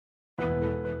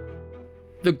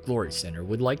The Glory Center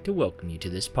would like to welcome you to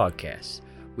this podcast.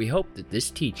 We hope that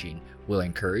this teaching will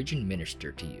encourage and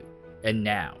minister to you. And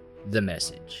now, the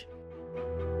message.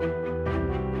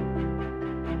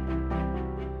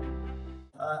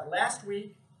 Last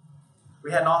week,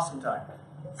 we had an awesome time.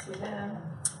 Yes, we did.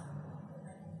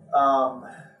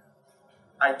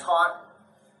 I taught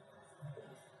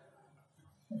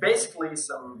basically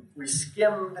we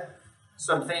skimmed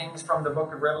some things from the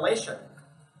book of Revelation.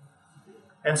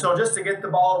 And so just to get the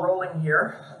ball rolling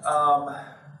here,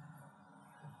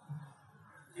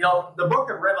 the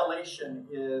book of Revelation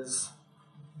is,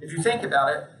 if you think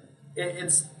about it,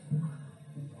 it's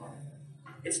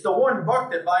the one book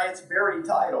that by its very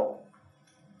title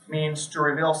means to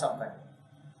reveal something.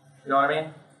 You know what I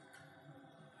mean?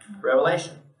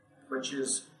 Revelation, which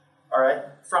is,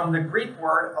 from the Greek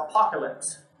word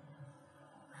apocalypse.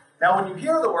 Now when you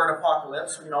hear the word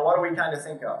apocalypse, what do we kind of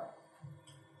think of?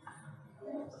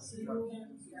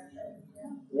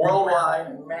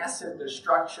 Worldwide massive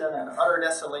destruction and utter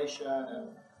desolation and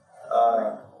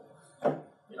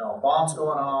bombs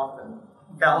going off and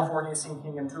California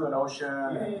sinking into an ocean.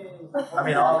 I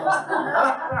mean, all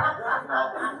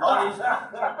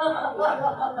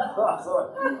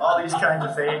these kinds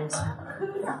of things.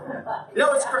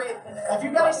 It's great. Have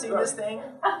you guys seen this thing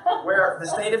where the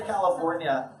state of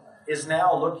California is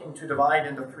now looking to divide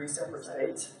into 3 separate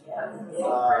states?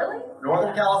 Really?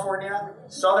 Northern California,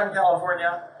 Southern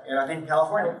California, and I think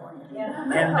California.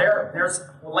 Yeah. And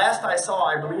last I saw,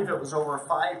 I believe it was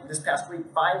this past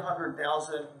week,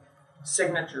 500,000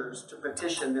 signatures to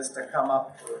petition this to come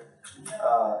up for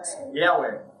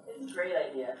Yahweh. It's a great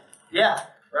idea. Yeah,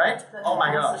 right? Oh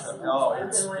my gosh. Oh,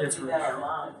 I've been wanting it's to do that a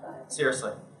long time.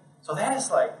 seriously. So that is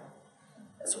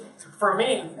for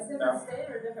me. A different state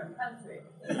or a different country?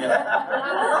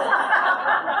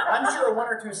 I'm sure 1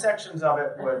 or 2 sections of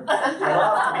it would love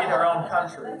to be their own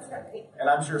country. And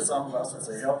I'm sure some of us would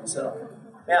say, help yourself.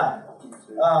 Yeah.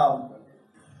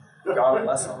 God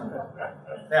bless them.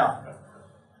 Now,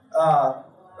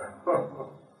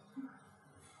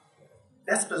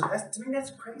 that's to me,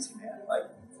 that's crazy, man. Like,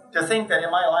 to think that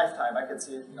in my lifetime I could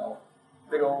see,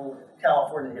 big old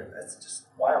California, that's just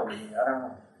wild to me. I don't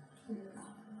know.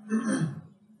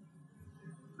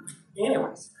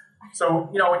 Anyways, so,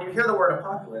 when you hear the word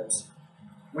apocalypse,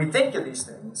 we think of these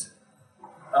things,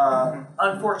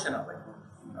 unfortunately,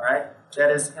 all right?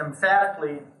 That is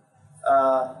emphatically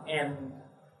and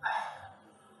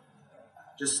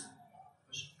just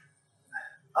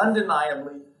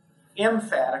undeniably,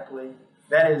 emphatically,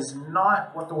 that is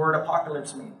not what the word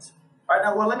apocalypse means. All right,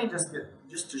 now, well, let me just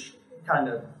to kind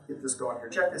of get this going here.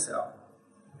 Check this out.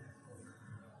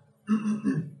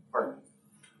 Pardon.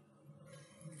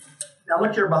 Now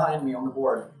look here behind me on the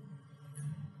board.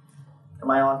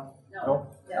 Am I on? No.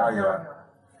 Nope. Yeah. Oh, you're on.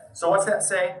 So what's that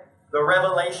say? The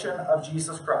revelation of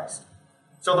Jesus Christ.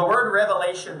 So the word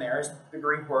revelation there is the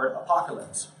Greek word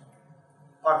apocalypse.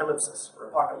 Apocalypsis or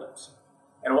apocalypse.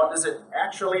 And what does it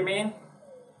actually mean?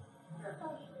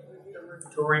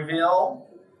 To reveal,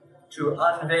 to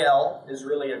unveil is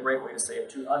really a great way to say it.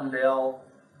 To unveil,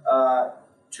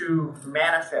 to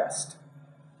manifest.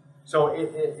 So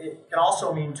it can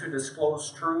also mean to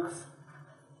disclose truth,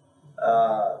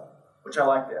 which I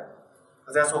like that.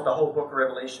 Because that's what the whole book of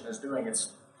Revelation is doing.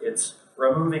 It's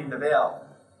removing the veil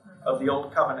of the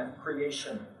old covenant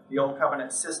creation, the old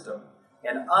covenant system,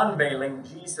 and unveiling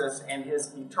Jesus and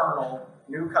his eternal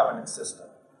new covenant system.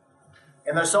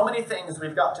 And there's so many things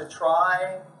we've got to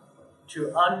try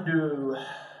to undo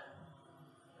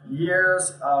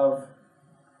years of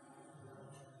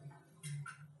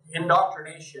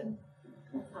indoctrination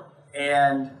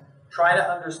and try to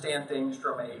understand things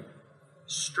from a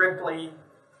strictly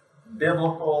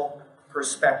biblical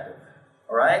perspective.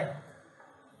 All right?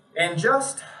 And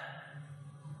just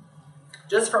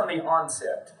from the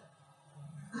onset,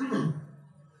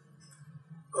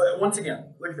 once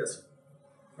again, look at this.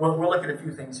 We'll look at a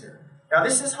few things here. Now,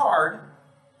 this is hard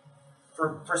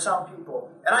for some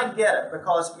people, and I get it,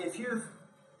 because if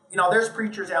there's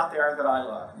preachers out there that I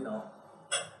love,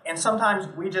 and sometimes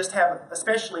we just have,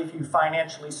 especially if you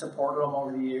financially supported them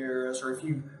over the years, or if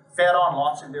you fed on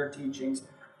lots of their teachings,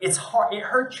 it's hard. It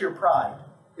hurts your pride,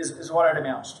 is what it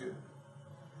amounts to.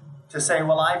 To say,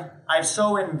 well, I've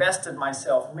so invested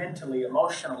myself mentally,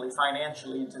 emotionally,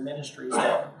 financially into ministries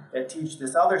that teach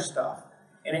this other stuff.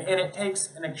 And it takes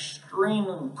an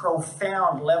extremely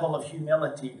profound level of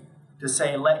humility to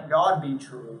say, let God be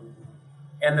true,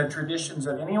 and the traditions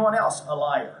of anyone else a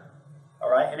liar.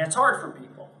 All right? And it's hard for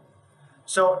people.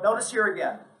 So notice here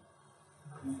again,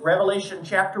 Revelation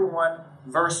chapter 1,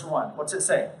 verse 1. What's it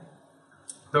say?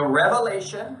 the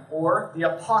revelation or the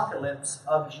apocalypse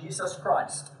of Jesus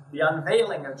Christ, the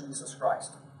unveiling of Jesus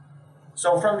Christ.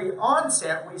 So from the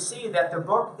onset, we see that the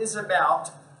book is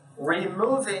about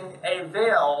removing a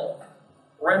veil,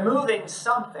 removing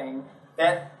something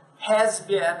that has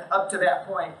been, up to that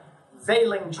point,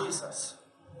 veiling Jesus.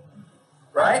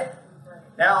 Right?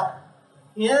 Now,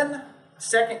 in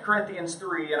 2 Corinthians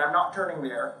 3, and I'm not turning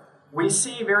there, we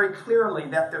see very clearly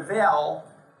that the veil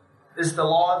is the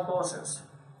law of Moses.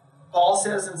 Paul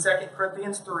says in 2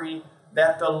 Corinthians 3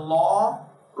 that the law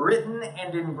written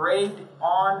and engraved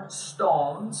on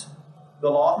stones, the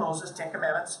law of Moses, 10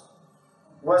 Commandments,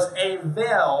 was a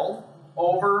veil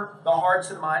over the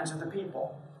hearts and minds of the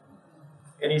people.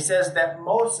 And he says that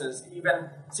Moses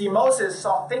Moses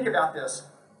saw, think about this.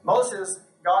 Moses,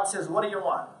 God says, what do you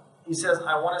want? He says,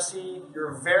 I want to see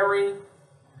your very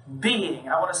being.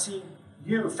 I want to see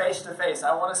you face to face.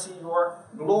 I want to see your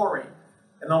glory.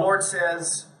 And the Lord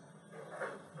says,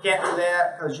 can't do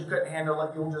that because you couldn't handle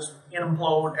it. You'll just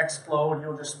implode, explode.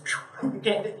 You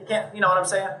can't, you know what I'm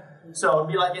saying? So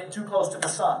it'd be like getting too close to the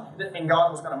sun. It didn't mean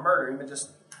God was going to murder him. It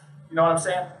just, you know what I'm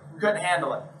saying? You couldn't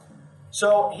handle it.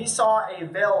 So he saw a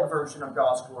veiled version of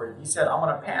God's glory. He said, I'm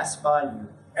going to pass by you.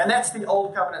 And that's the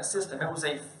old covenant system. It was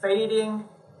a fading,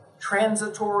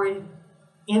 transitory,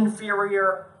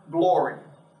 inferior glory.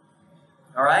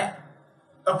 All right?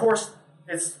 Of course,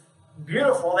 it's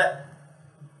beautiful that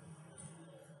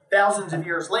thousands of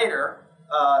years later,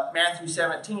 Matthew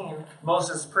 17,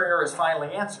 Moses' prayer is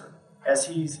finally answered. As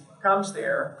he comes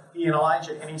there, he and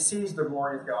Elijah, and he sees the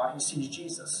glory of God. He sees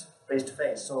Jesus face to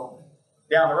face. So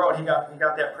down the road, he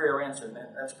got that prayer answered.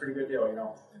 And that's a pretty good deal, you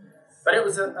know. But it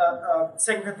was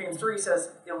 2 Corinthians 3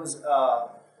 says it was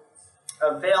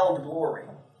a veiled glory.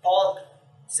 Paul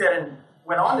said and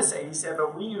went on to say, he said,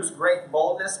 but we use great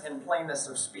boldness and plainness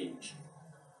of speech,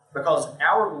 because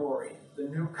our glory, the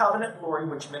new covenant glory,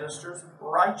 which ministers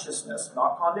righteousness,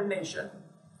 not condemnation,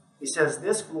 he says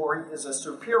this glory is a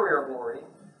superior glory,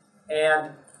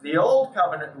 and the old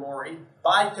covenant glory,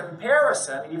 by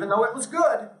comparison, even though it was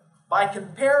good, by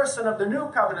comparison of the new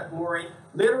covenant glory,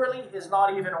 literally is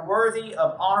not even worthy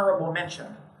of honorable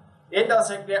mention. It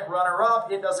doesn't get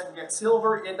runner-up, it doesn't get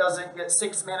silver, it doesn't get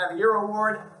 6th Man of the Year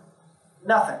award,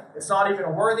 nothing. It's not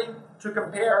even worthy to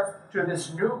compare to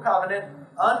this new covenant,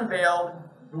 unveiled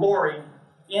glory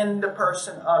in the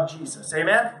person of Jesus.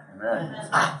 Amen? Amen.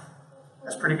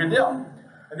 That's a pretty good deal.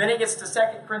 And then he gets to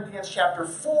 2 Corinthians chapter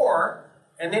 4,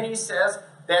 and then he says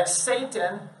that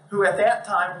Satan, who at that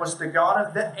time was the god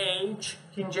of the age,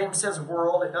 King James says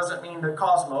world, it doesn't mean the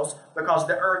cosmos, because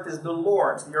the earth is the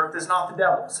Lord's. The earth is not the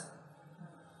devil's.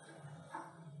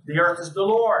 The earth is the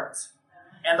Lord's,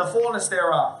 and the fullness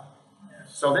thereof.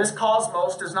 So this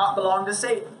cosmos does not belong to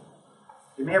Satan.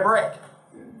 Give me a break.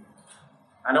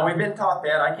 I know we've been taught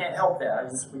that. I can't help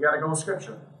that. We got to go with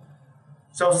Scripture.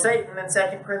 So Satan in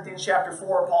 2 Corinthians chapter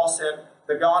 4, Paul said,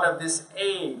 the god of this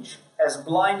age has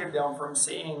blinded them from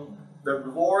seeing the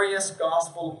glorious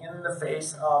gospel in the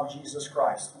face of Jesus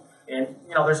Christ. And,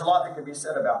 you know, there's a lot that could be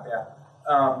said about that.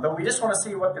 But we just want to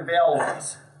see what the veil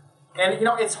is. And, you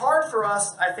know, it's hard for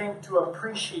us, I think, to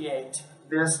appreciate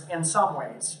this in some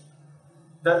ways.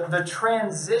 The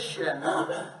transition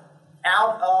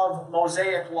out of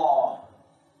Mosaic law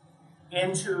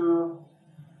into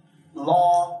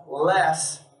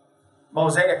lawless,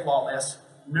 Mosaic lawless,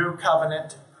 new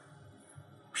covenant,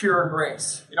 pure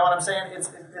grace. You know what I'm saying?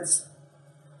 It's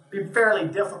be fairly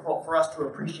difficult for us to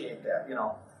appreciate that, you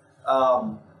know.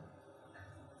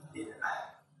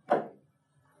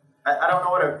 I don't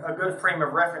know what a good frame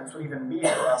of reference would even be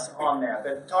for us on that,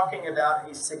 but talking about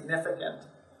a significant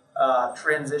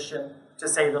transition, to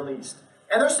say the least.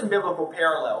 And there's some biblical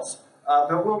parallels,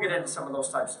 but we'll get into some of those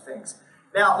types of things.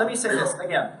 Now, let me say this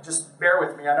again, just bear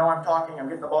with me. I know I'm talking, I'm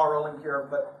getting the ball rolling here,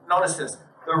 but notice this.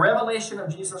 The revelation of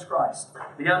Jesus Christ,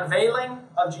 the unveiling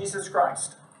of Jesus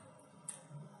Christ,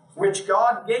 which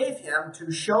God gave him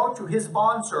to show to his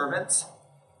bondservants.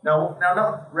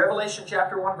 Now, Revelation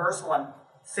chapter 1, verse 1.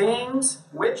 Things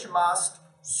which must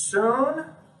soon,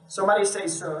 somebody say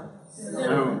soon.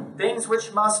 Soon. Things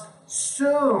which must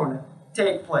soon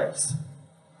take place.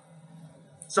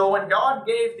 So when God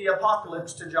gave the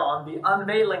apocalypse to John, the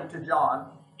unveiling to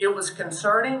John, it was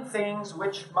concerning things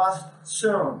which must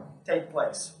soon take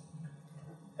place.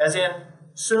 As in,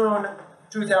 soon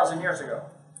 2,000 years ago.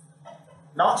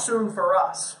 Not soon for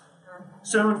us.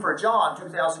 Soon for John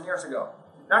 2,000 years ago.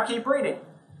 Now keep reading.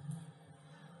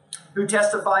 Who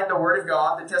testified the word of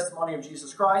God, the testimony of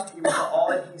Jesus Christ, even for all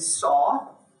that he saw.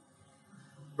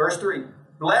 Verse 3.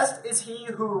 Blessed is he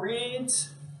who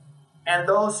reads and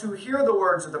those who hear the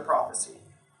words of the prophecy.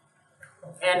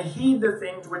 and heed the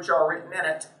things which are written in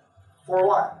it. For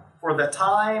what? For the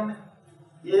time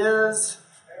is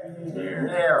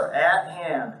near, at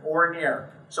hand, or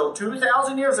near. So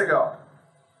 2,000 years ago,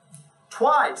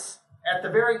 twice at the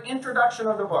very introduction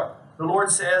of the book, the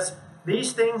Lord says,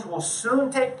 these things will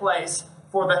soon take place,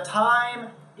 for the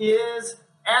time is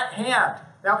at hand.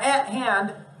 Now, at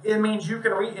hand, it means you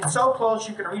can reach, it's so close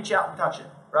you can reach out and touch it,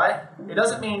 right? It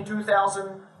doesn't mean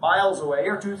 2,000 miles away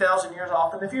or 2,000 years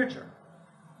off in the future.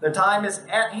 The time is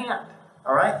at hand,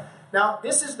 all right? Now,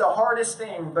 this is the hardest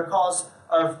thing because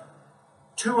of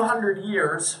 200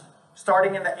 years,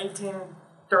 starting in the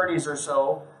 1830s or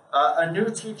so, a new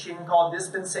teaching called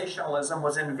dispensationalism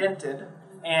was invented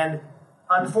and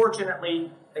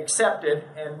unfortunately accepted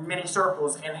in many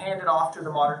circles and handed off to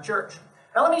the modern church.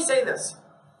 Now let me say this.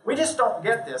 We just don't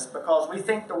get this because we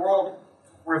think the world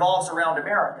revolves around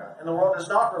America, and the world does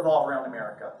not revolve around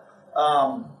America.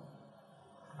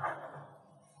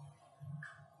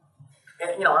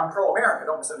 And, you know, I'm pro-America,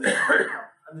 don't misunderstand.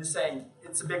 I'm just saying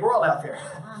it's a big world out there.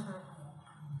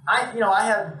 I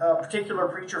have a particular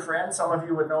preacher friend. Some of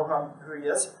you would know who he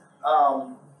is.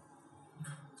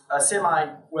 A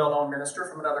semi-well-known minister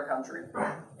from another country.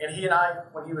 And he and I,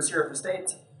 when he was here at the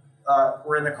States,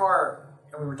 were in the car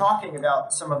and we were talking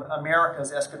about some of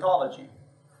America's eschatology.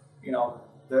 You know,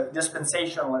 the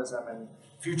dispensationalism and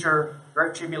future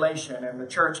great tribulation and the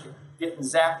church getting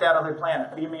zapped out of the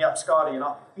planet. Beam me up, Scotty. And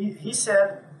all. He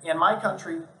said, in my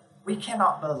country, we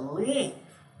cannot believe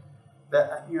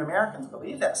that you Americans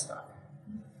believe that stuff.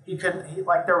 He could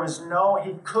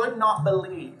not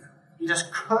believe. He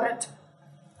just couldn't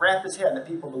wrap his head that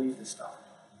people believe this stuff.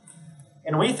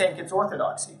 And we think it's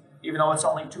orthodoxy, even though it's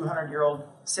only a 200-year-old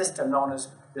system known as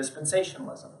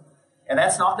dispensationalism. And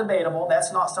that's not debatable.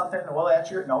 That's not something,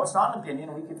 no, it's not an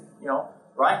opinion. We could,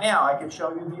 right now I could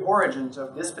show you the origins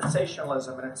of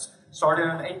dispensationalism, and it started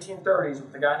in the 1830s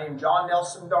with a guy named John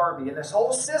Nelson Darby and this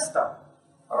whole system.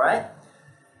 All right?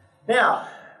 Now,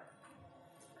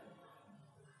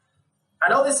 I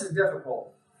know this is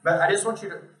difficult, but I just want you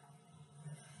to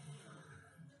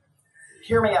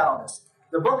hear me out on this.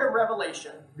 The book of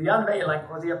Revelation, the Unveiling,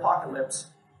 or the Apocalypse,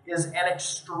 is an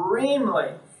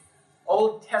extremely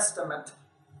Old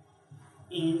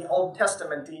Testament-y,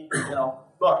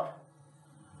 book.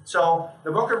 So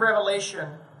the book of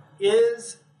Revelation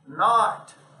is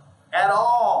not at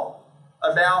all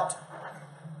about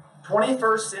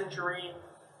 21st century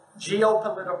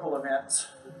geopolitical events,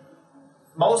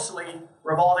 mostly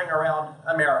revolving around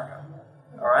America.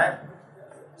 All right?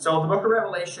 So the book of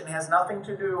Revelation has nothing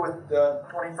to do with the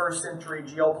 21st century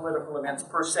geopolitical events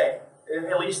per se.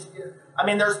 At least,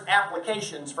 there's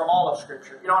applications from all of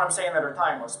Scripture, you know what I'm saying, that are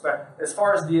timeless. But as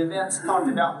far as the events talked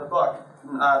about in the book,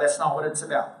 that's not what it's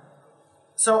about.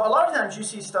 So a lot of times you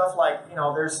see stuff like,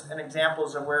 there's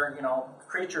examples of where,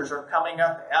 creatures are coming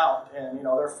out, and,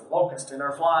 they're locusts and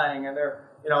they're flying and they're,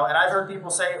 and I've heard people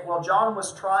say, well, John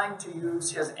was trying to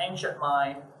use his ancient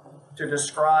mind to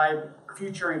describe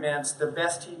future events the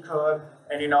best he could.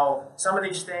 And, some of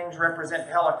these things represent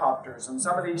helicopters, and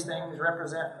some of these things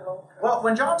represent... Well,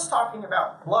 when John's talking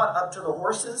about blood up to the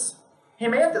horses, he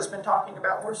may have just been talking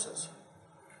about horses.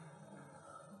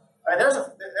 That's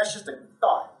just a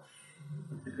thought.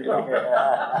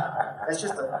 It's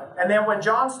just and then when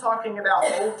John's talking about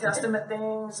Old Testament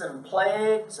things and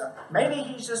plagues, maybe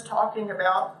he's just talking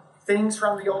about things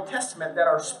from the Old Testament that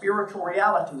are spiritual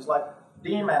realities, like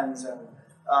demons and,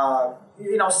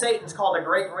 Satan's called the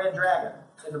Great Red Dragon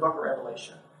in the book of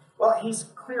Revelation. Well, he's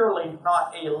clearly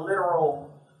not a literal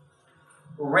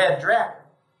red dragon.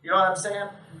 You know what I'm saying?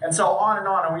 And so on and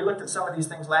on. And we looked at some of these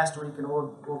things last week, and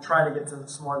we'll try to get to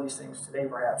some more of these things today,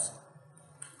 perhaps.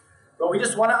 But we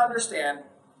just want to understand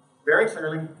very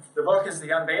clearly, the book is the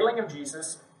unveiling of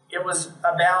Jesus. It was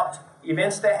about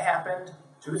events that happened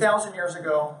 2,000 years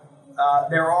ago.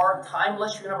 There are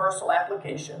timeless universal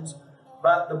applications,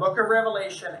 but the book of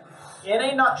Revelation, in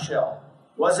a nutshell,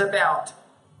 was about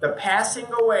the passing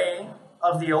away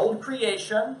of the old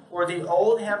creation, or the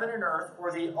old heaven and earth,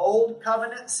 or the old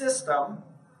covenant system,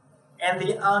 and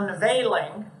the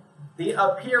unveiling, the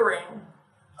appearing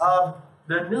of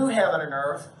the new heaven and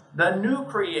earth, the new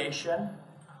creation,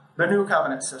 the new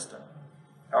covenant system.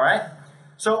 All right?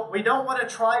 So we don't want to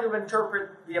try to interpret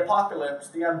the apocalypse,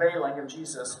 the unveiling of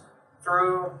Jesus,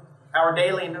 through our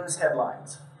daily news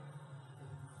headlines.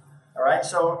 All right?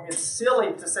 So it's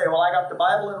silly to say, well, I got the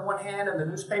Bible in one hand and the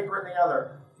newspaper in the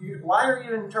other. Why are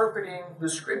you interpreting the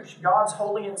scripture, God's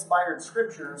holy inspired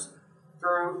scriptures,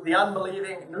 through the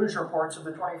unbelieving news reports of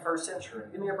the 21st century?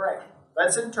 Give me a break.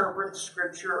 Let's interpret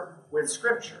Scripture with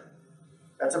Scripture.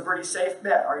 That's a pretty safe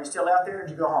bet. Are you still out there, or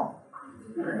did you go home?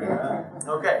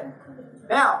 Okay.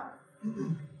 Now,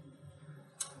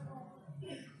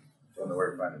 Don't know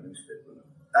where to find a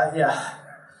newspaper. yeah,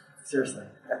 seriously.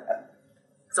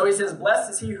 So he says,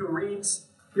 blessed is he who reads,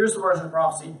 here's the words of the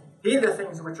prophecy, heed the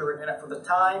things which are written in it, for the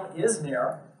time is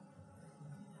near.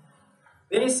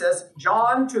 Then he says,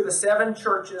 John to the 7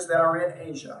 churches that are in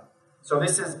Asia. So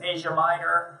this is Asia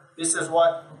Minor. This is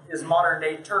what is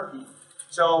modern-day Turkey.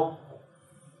 So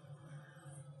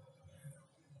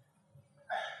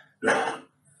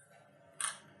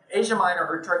Asia Minor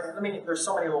or Turkey, there's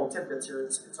so many little tidbits here,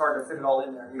 it's hard to fit it all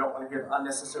in there. You don't want to give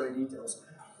unnecessary details.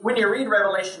 When you read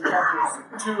Revelation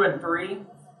chapters 2 and 3,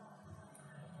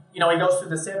 he goes through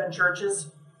the 7 churches.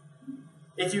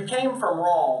 If you came from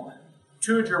Rome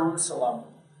to Jerusalem,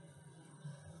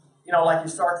 like you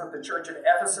start with the church of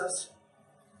Ephesus,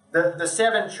 the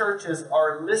 7 churches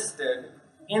are listed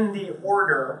in the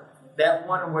order that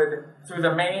one would, through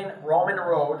the main Roman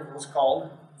road, it was called,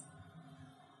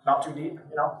 not too deep,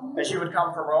 as you would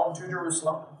come from Rome to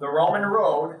Jerusalem, the Roman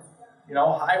road,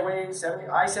 highway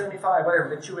I-75, whatever,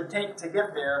 that you would take to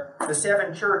get there, the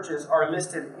 7 churches are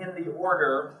listed in the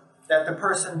order that the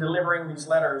person delivering these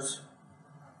letters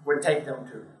would take them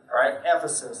to. All right,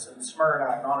 Ephesus and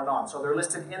Smyrna and on and on. So they're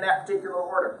listed in that particular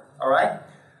order. All right.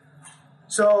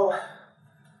 So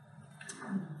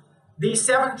these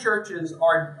 7 churches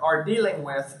are dealing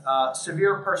with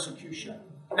severe persecution.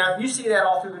 Now you see that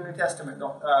all through the New Testament,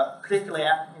 particularly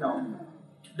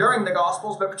during the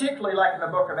Gospels, but particularly like in the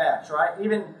Book of Acts. Right,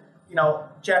 even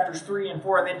chapters 3 and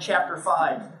 4, and then chapter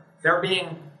 5, they're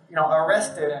being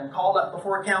arrested and called up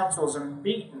before councils and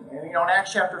beaten. And in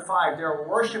Acts chapter 5, they're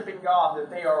worshiping God that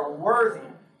they are worthy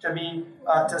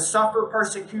to suffer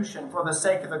persecution for the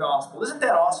sake of the gospel. Isn't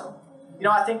that awesome?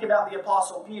 I think about the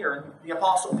Apostle Peter. And the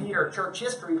Apostle Peter, church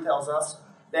history tells us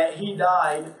that he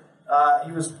died,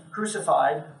 he was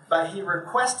crucified, but he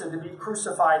requested to be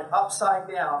crucified upside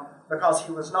down because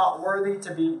he was not worthy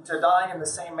to die in the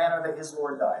same manner that his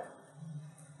Lord died.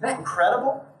 Isn't that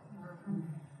incredible?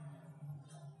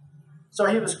 So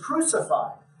he was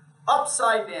crucified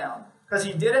upside down because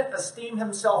he didn't esteem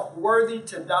himself worthy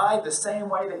to die the same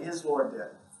way that his Lord did.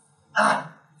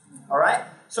 All right?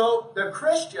 So the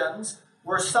Christians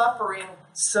were suffering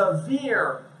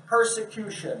severe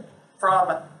persecution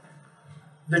from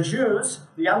the Jews,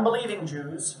 the unbelieving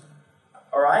Jews,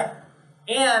 all right,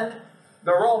 and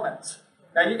the Romans.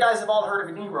 Now you guys have all heard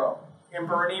of Nero,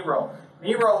 Emperor Nero.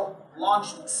 Nero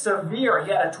launched severe,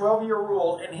 he had a 12-year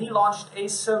rule, and he launched a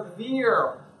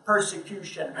severe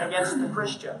persecution against the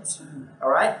Christians. All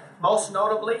right? Most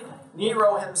notably,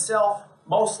 Nero himself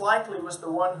most likely was the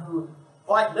one who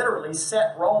quite literally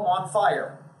set Rome on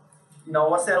fire.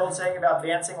 What's that old saying about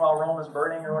dancing while Rome is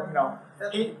burning? Or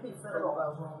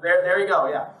there you go,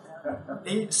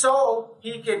 yeah. So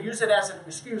he could use it as an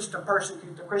excuse to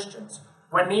persecute the Christians.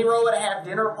 When Nero would have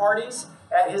dinner parties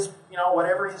at his,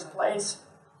 whatever his place,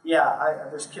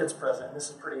 there's kids present. This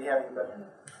is pretty heavy, but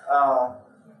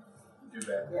Do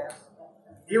bad. Yeah.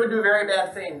 he would do very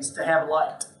bad things to have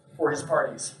light for his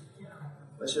parties.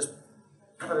 Let's just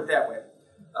put it that way.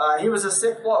 He was a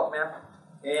sick bloke, man.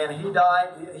 And he died.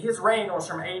 His reign was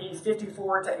from AD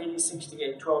 54 to AD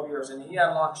 68, 12 years. And he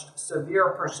unleashed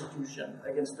severe persecution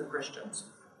against the Christians.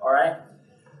 All right?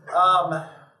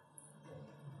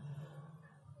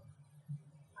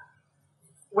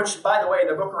 Which, by the way,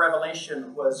 the book of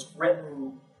Revelation was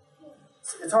written,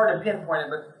 it's hard to pinpoint it,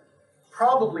 but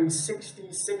probably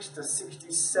 66 to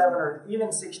 67 or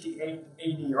even 68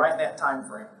 AD, right in that time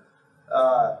frame.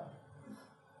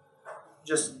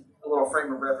 Just a little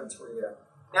frame of reference for you there.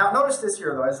 Now, notice this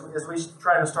here, though, as we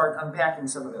try to start unpacking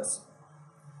some of this.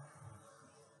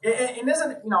 It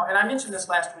isn't, and I mentioned this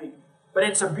last week, but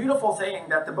it's a beautiful thing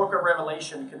that the book of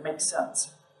Revelation can make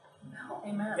sense.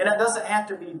 Amen. And it doesn't have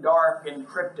to be dark and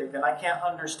cryptic, and I can't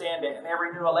understand it. And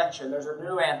every new election, there's a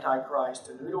new Antichrist,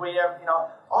 and who do we have,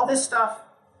 all this stuff,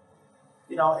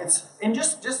 it's, and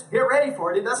just get ready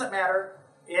for it. It doesn't matter.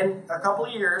 In a couple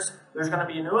of years, there's going to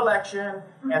be a new election,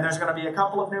 and there's going to be a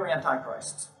couple of new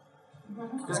Antichrists.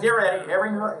 Just get ready.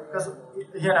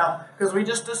 Because we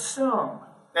just assume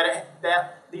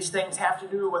that these things have to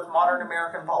do with modern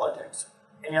American politics,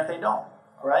 and yet they don't.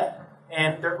 All right,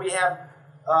 and there we have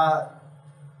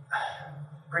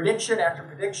prediction after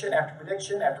prediction after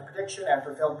prediction after prediction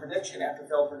after failed prediction after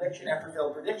failed prediction after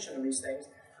failed prediction of these things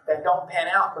that don't pan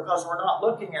out because we're not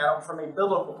looking at them from a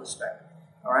biblical perspective.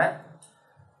 All right.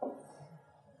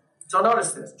 So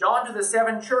notice this. John to the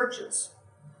 7 churches.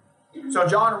 So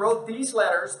John wrote these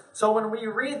letters. So when we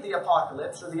read the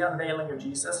Apocalypse or the Unveiling of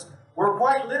Jesus, we're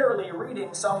quite literally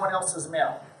reading someone else's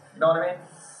mail. You know what I mean?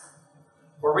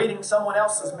 We're reading someone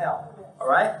else's mail. All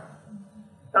right?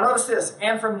 Now notice this.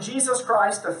 And from Jesus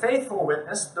Christ, the faithful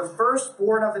witness, the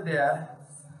firstborn of the dead.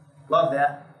 Love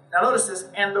that. Now notice this.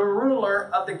 And the ruler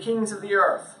of the kings of the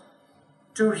earth.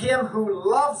 To him who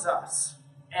loves us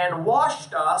and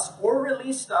washed us or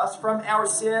released us from our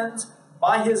sins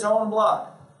by his own blood.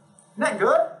 Isn't that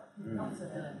good?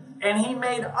 And he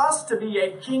made us to be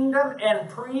a kingdom and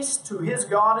priests to his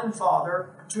God and Father.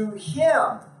 To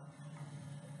him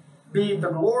be the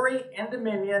glory and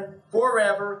dominion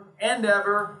forever and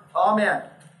ever. Amen.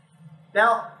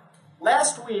 Now,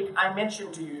 last week I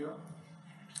mentioned to you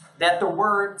that the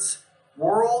words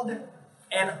world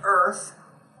and earth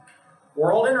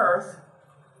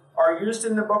are used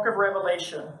in the book of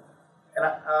Revelation. And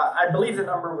I believe the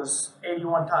number was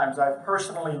 81 times. I've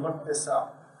personally looked this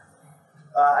up.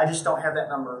 I just don't have that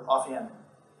number offhand.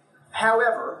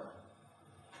 However,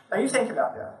 now you think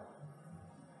about that.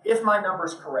 If my number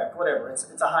is correct, whatever,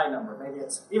 it's a high number. Maybe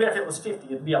it's, even if it was 50,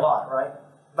 it'd be a lot, right?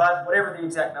 But whatever the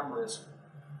exact number is,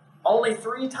 only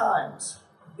 3 times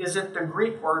is it the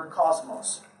Greek word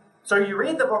cosmos. So you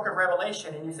read the book of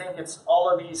Revelation and you think it's all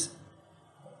of these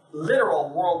literal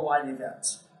worldwide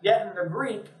events. Yet in the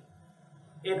Greek,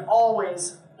 it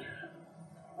always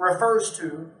refers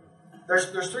to, there's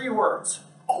 3 words.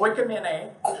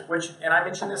 Oikomene, which, and I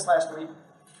mentioned this last week,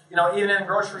 you know, even in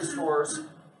grocery stores,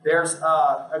 there's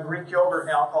a Greek yogurt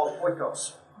now called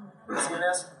oikos. You see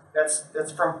this?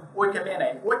 That's from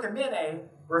oikomene. Oikomene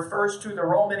refers to the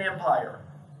Roman Empire.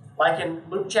 Like in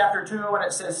Luke chapter 2, when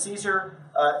it says Caesar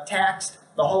taxed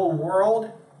the whole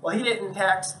world. Well, he didn't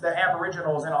tax the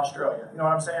Aboriginals in Australia. You know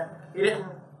what I'm saying? He didn't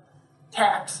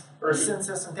tax or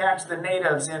census and tax the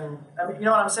natives in, I mean, you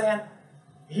know what I'm saying?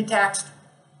 He taxed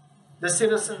the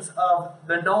citizens of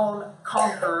the known,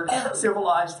 conquered,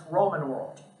 civilized Roman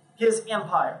world. His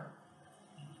empire.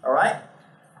 All right?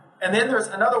 And then there's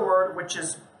another word which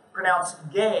is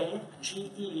pronounced gay,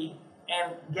 G-E,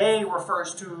 and gay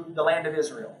refers to the land of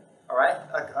Israel. All right?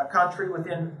 A country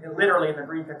within, literally in the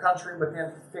Greek, a country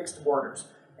within fixed borders.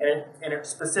 And it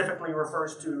specifically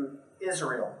refers to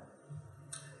Israel.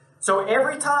 So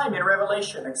every time in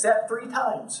Revelation, except 3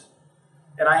 times,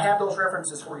 and I have those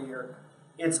references for you here,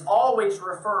 it's always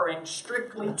referring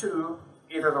strictly to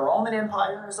either the Roman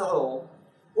Empire as a whole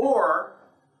or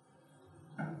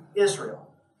Israel.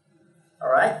 All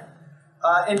right?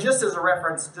 And just as a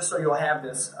reference, just so you'll have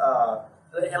this,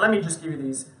 and let me just give you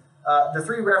these. The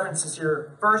 3 references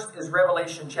here. First is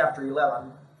Revelation chapter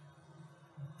 11.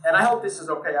 And I hope this is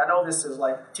okay. I know this is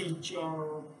like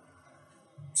teaching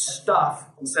stuff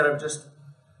instead of just,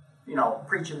 you know,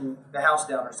 preaching the house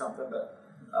down or something. But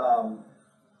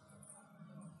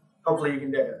hopefully you can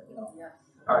dig it. You know. Yes.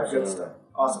 All right, good stuff.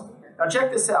 Awesome. Now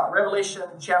check this out. Revelation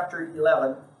chapter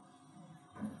 11,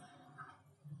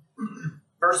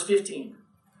 verse 15.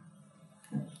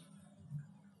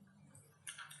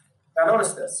 Now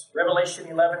notice this. Revelation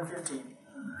 11:15.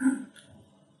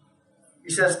 He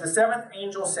says, the 7th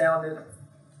angel sounded,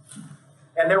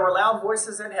 and there were loud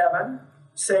voices in heaven,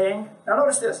 saying, now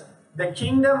notice this, the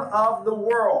kingdom of the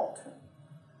world.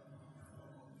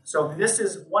 So this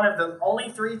is one of the only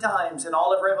 3 times in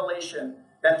all of Revelation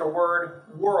that the word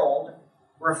world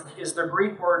is the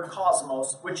Greek word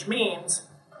cosmos, which means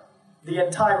the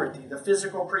entirety, the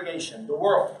physical creation, the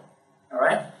world. All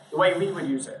right? The way we would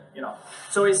use it, you know.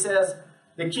 So he says,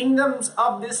 the kingdoms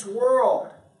of this world.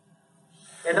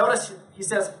 And notice he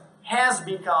says, has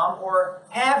become or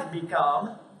have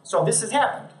become. So this has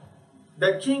happened.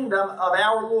 The kingdom of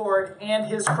our Lord and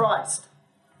his Christ.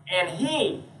 And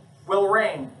he will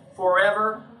reign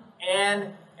forever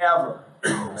and ever.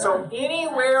 So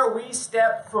anywhere we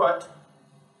step foot,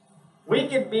 we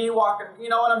could be walking, you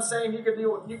know what I'm saying? You could be,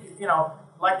 you know,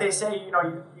 like they say, you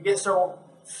know, you get so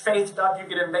faithed up, you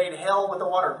could invade hell with a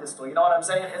water pistol. You know what I'm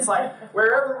saying? It's like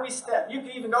wherever we step, you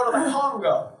can even go to the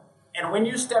Congo. And when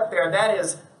you step there,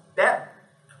 that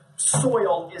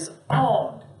soil is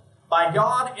owned by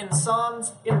God and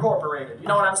Sons Incorporated. You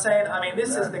know what I'm saying? I mean,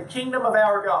 this is the kingdom of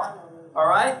our God. All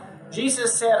right?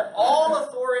 Jesus said, all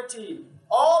authority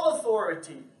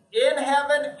in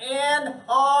heaven and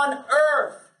on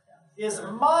earth is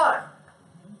mine.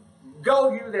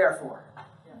 Go you therefore.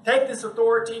 Take this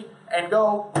authority and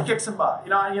go kick some butt. You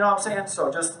know what I'm saying?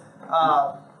 So just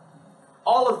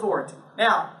all authority.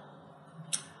 Now,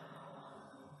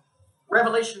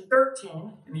 Revelation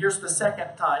 13, and here's the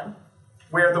second time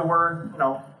where the word, you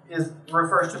know,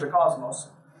 refers to the cosmos.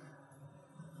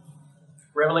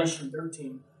 Revelation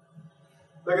 13.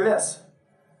 Look at this.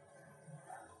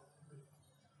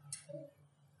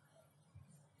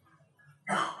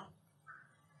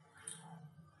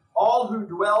 All who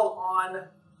dwell on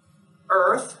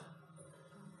earth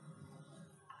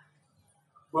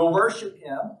will worship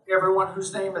him, everyone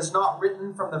whose name is not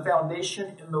written from the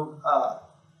foundation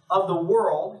of the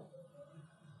world.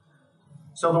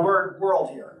 So the word world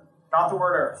here, not the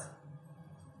word earth.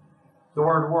 The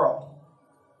word world.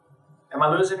 Am I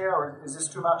losing you, or is this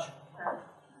too much?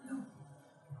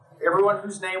 Everyone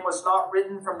whose name was not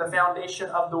written from the foundation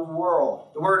of the world.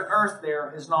 The word earth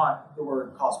there is not the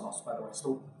word cosmos, by the way. It's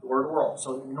the word world,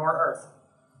 so ignore earth.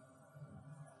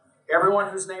 Everyone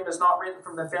whose name is not written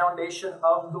from the foundation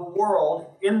of the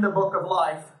world in the book of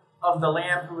life of the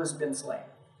Lamb who has been slain.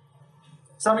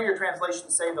 Some of your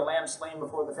translations say the Lamb slain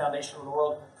before the foundation of the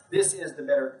world. This is the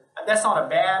better. That's not a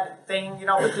bad thing,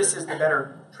 but this is the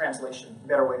better translation,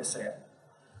 better way to say it.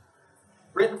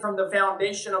 Written from the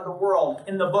foundation of the world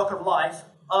in the book of life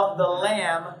of the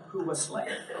Lamb who was slain.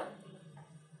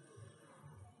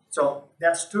 So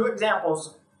that's two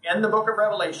examples in the book of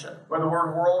Revelation where the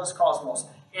word world is cosmos.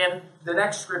 And the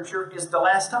next scripture is the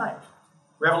last time.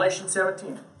 Revelation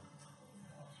 17.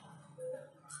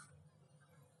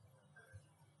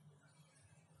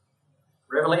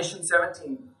 Revelation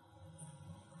 17.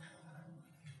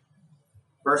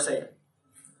 Verse 8.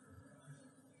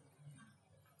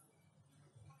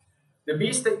 The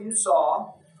beast that you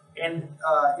saw and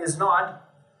is not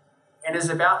and is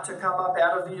about to come up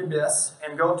out of the abyss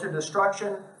and go to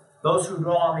destruction, those who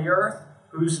dwell on the earth,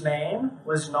 whose name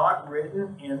was not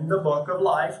written in the book of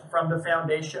life from the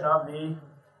foundation of the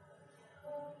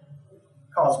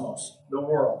cosmos, the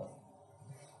world,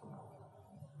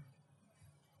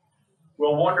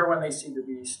 will wonder when they see the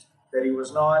beast that he was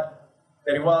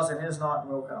and is not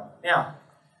and will come. Now,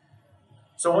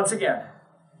 so once again,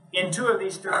 in two of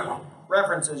these three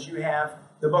references, you have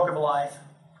the book of life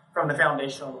from the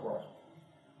foundation of the world.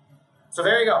 So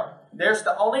there you go. There's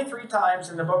the only three times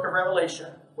in the book of Revelation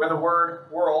where the word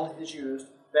world is used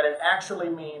that it actually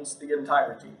means the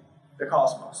entirety, the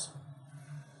cosmos.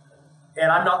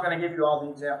 And I'm not going to give you all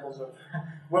the examples of.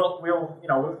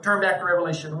 We'll turn back to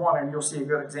Revelation 1 and you'll see a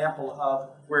good example of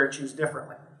where it's used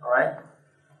differently. All right?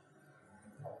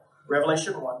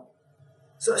 Revelation 1.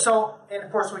 So, and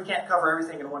of course we can't cover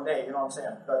everything in one day, you know what I'm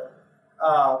saying? But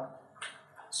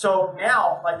so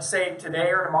now, like say today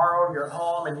or tomorrow, you're at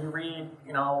home and you read,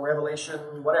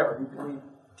 Revelation, whatever. You can read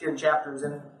 10 chapters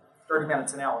in 30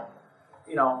 minutes, an hour.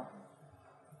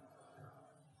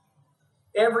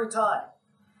 Every time.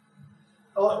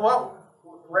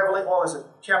 Revelation, what was it?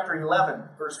 Chapter 11,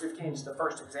 verse 15 is the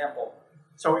first example.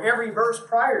 So every verse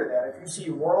prior to that, if you see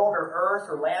world or earth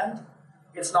or land,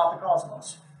 it's not the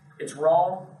cosmos. It's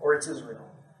Rome or it's Israel.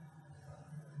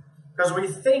 Because we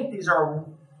think these are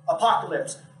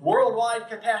apocalypse, worldwide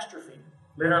catastrophe.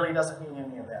 Literally doesn't mean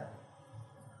any of that.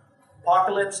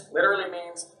 Apocalypse literally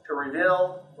means to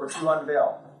reveal or to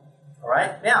unveil. All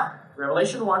right? Now,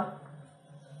 Revelation 1.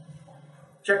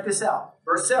 Check this out.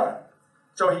 Verse 7.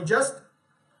 So he just,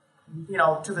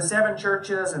 to the seven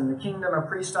churches and the kingdom of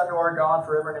priests unto our God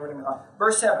forever and ever.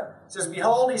 Verse 7 says,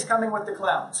 Behold, he's coming with the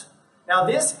clouds. Now,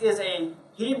 this is a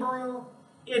Hebrew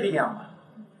idiom.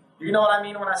 Do you know what I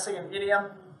mean when I say an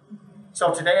idiom?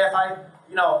 So today, if I,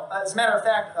 as a matter of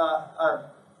fact,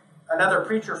 another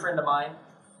preacher friend of mine,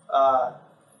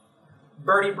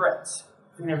 Bertie Bretts,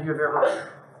 if any of you have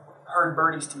ever heard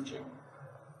Bertie's teaching,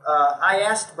 I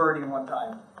asked Bertie one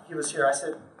time, he was here, I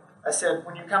said,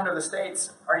 when you come to the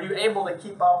States, are you able to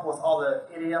keep up with all the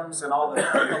idioms and all the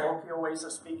colloquial ways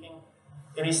of speaking?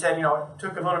 And he said, it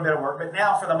took a little bit of work, but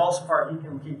now for the most part, he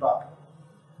can keep up.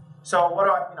 So what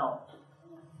do I,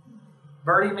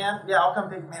 Bertie, man, yeah, I'll come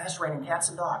big, man, it's raining cats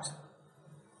and dogs.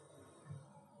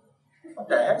 What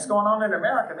the heck's going on in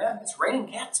America, man? It's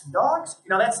raining cats and dogs?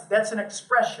 That's an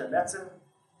expression.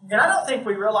 And I don't think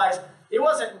we realize, it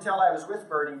wasn't until I was with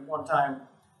Bertie one time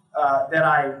that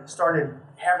I started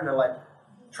having to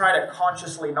try to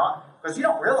consciously not, because you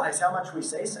don't realize how much we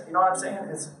say so. You know what I'm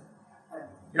saying?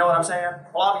 You know what I'm saying?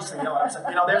 Well, obviously you know what I'm saying.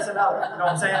 There's another. You know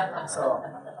what I'm saying? So.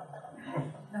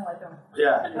 No, I don't.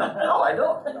 Yeah. No, I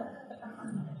don't.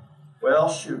 Well,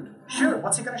 shoot.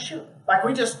 What's he going to shoot?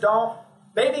 We just don't.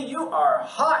 Baby, you are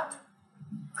hot.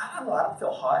 I don't know. I don't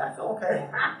feel hot. I feel okay.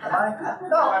 Am I?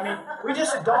 No, we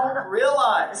just don't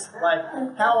realize,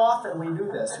 how often we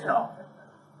do this,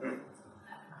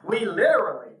 We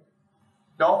literally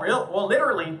don't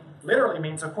literally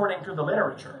means according to the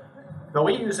literature. But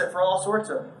we use it for all sorts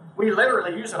of, we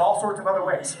literally use it all sorts of other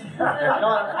ways.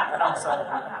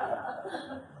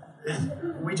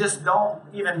 We just don't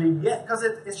even begin, because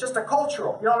it's just a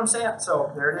cultural, you know what I'm saying?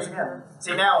 So there it is again.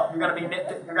 See, now you're going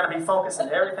to be focusing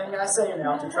everything I say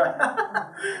now to try.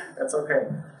 That's okay.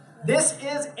 This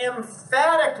is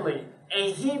emphatically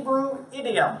a Hebrew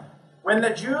idiom. When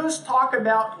the Jews talk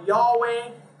about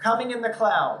Yahweh coming in the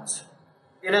clouds.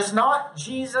 It is not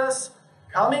Jesus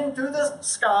coming through the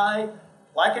sky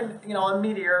like a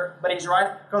meteor, but he's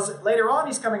riding, because later on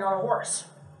he's coming on a horse.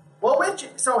 Well,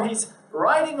 so he's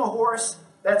riding a horse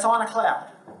that's on a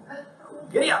cloud.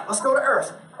 Giddy up, let's go to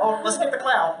earth. Oh, let's get the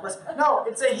cloud. No,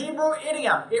 it's a Hebrew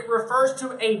idiom. It refers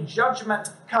to a judgment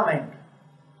coming.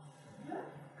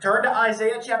 Turn to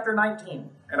Isaiah chapter 19.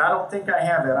 And I don't think I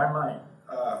have it. I might.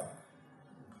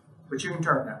 But you can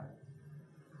turn now.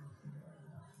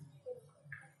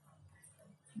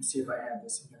 Let's see if I have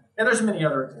this again. And there's many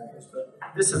other examples, but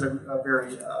this is a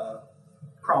very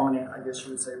prominent, I guess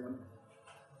you would say, one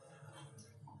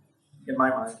in my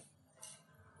mind.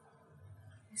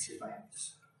 Let's see if I have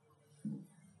this.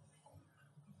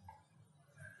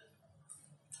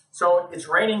 So it's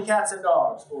raining cats and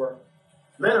dogs, or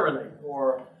literally,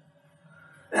 or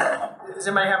does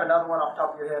anybody have another one off the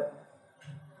top of your head?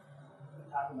 Off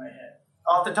the top of my head.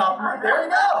 Off the top of my head. There you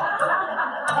go.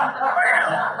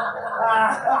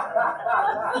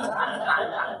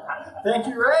 Thank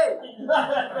you, Ray.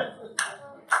 Good.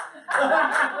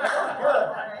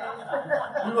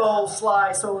 You old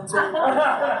sly so-and-so.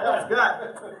 That was good.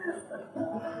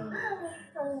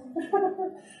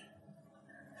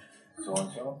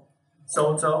 So-and-so.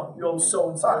 So-and-so. You old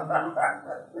so-and-so.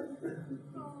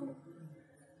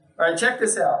 All right, check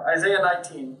this out. Isaiah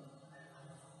 19.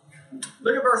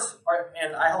 Look at verse,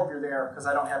 and I hope you're there because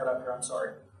I don't have it up here. I'm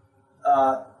sorry.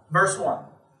 Verse 1.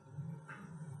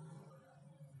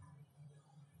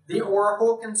 The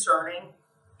oracle concerning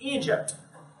Egypt.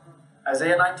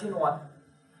 Isaiah 19:1.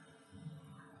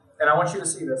 And I want you to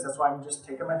see this. That's why I'm just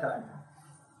taking my time.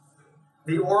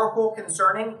 The oracle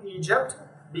concerning Egypt.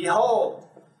 Behold,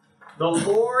 the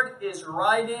Lord is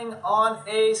riding on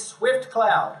a swift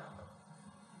cloud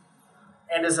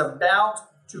and is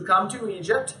about to come to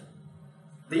Egypt.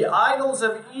 The idols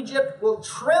of Egypt will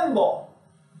tremble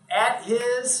at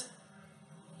his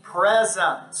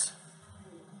presence.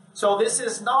 So this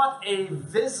is not a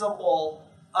visible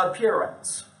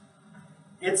appearance.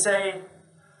 It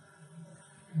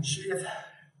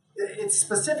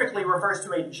specifically refers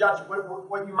to a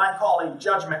what you might call a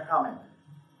judgment coming.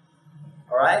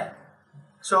 All right?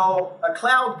 So a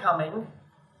cloud coming,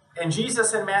 and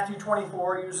Jesus in Matthew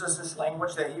 24 uses this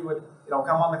language that he would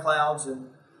come on the clouds, and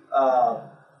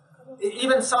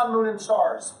even sun, moon, and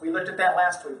stars. We looked at that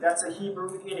last week. That's a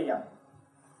Hebrew idiom.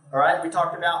 All right? We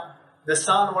talked about the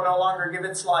sun will no longer give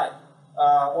its light.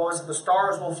 The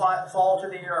stars will fall to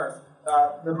the earth.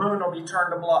 The moon will be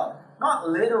turned to blood. Not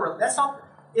literally. That's not.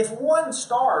 If one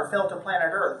star fell to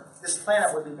planet Earth, this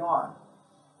planet would be gone.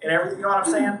 And everything, you know what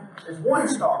I'm saying? It's one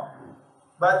star.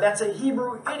 But that's a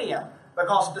Hebrew idiom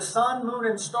because the sun, moon,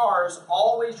 and stars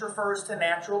always refers to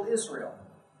natural Israel.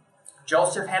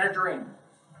 Joseph had a dream.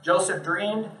 Joseph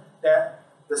dreamed that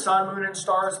the sun, moon, and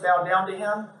stars bowed down to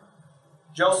him.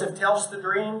 Joseph tells the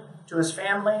dream to his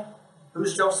family.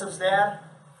 Who's Joseph's dad?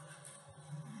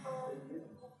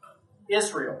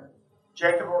 Israel.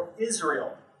 Jacob or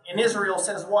Israel. And Israel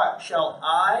says what? Shall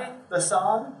I, the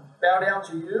sun, bow down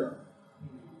to you?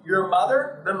 Your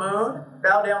mother, the moon,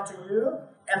 bow down to you?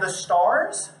 And the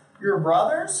stars, your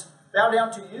brothers, bow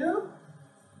down to you?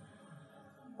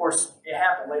 Of course, it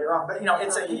happened later on. But,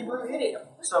 it's a Hebrew idiom.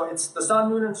 So it's the sun,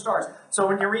 moon, and stars. So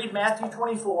when you read Matthew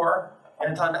 24,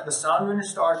 and it's talking about the sun, moon, and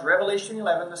stars, Revelation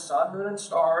 11, the sun, moon, and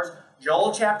stars,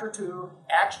 Joel chapter 2,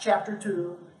 Acts chapter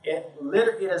 2, it's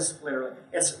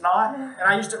not, and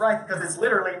I used it right because it's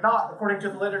literally not, according to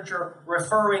the literature,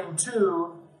 referring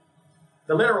to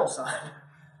the literal sun,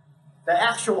 the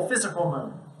actual physical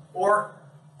moon, or,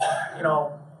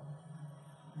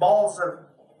 balls of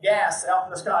gas out in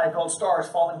the sky called stars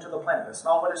falling to the planet. That's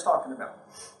not what it's talking about.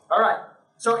 All right,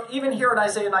 so even here in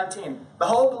Isaiah 19,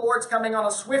 behold, the Lord's coming on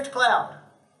a swift cloud,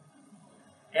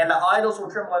 and the idols will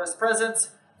tremble at his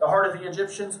presence. The heart of the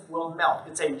Egyptians will melt.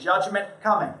 It's a judgment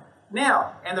coming.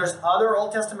 Now, and there's other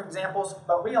Old Testament examples,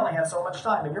 but we only have so much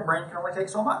time, and your brain can only take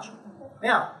so much.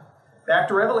 Now, back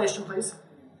to Revelation, please.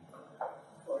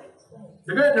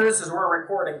 The good news is we're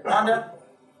recording. Wanda,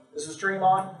 is the stream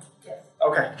on? Yes.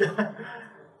 Okay.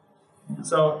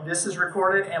 So this is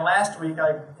recorded, and last week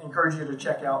I encourage you to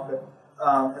check out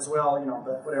as well,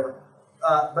 but whatever.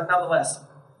 But nonetheless,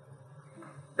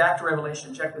 back to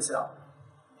Revelation. Check this out.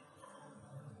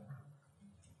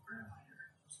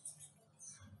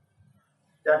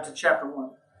 Back to chapter 1.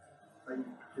 I can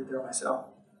get there myself.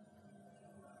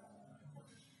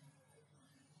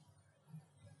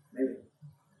 Maybe.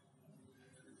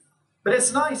 But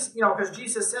it's nice, because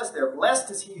Jesus says there,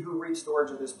 blessed is he who reads the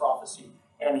words of this prophecy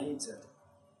and heeds it.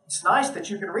 It's nice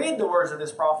that you can read the words of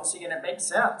this prophecy and it makes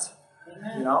sense.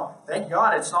 You know, thank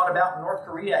God it's not about North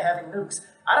Korea having nukes.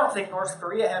 I don't think North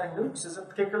Korea having nukes is a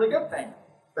particularly good thing.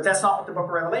 But that's not what the book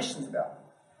of Revelation is about.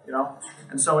 You know?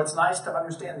 And so it's nice to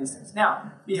understand these things.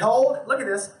 Now, behold, look at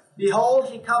this. Behold,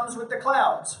 he comes with the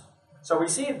clouds. So we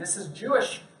see this is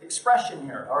Jewish expression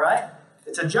here, all right?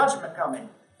 It's a judgment coming.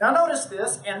 Now notice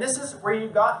this, and this is where you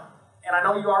got, and I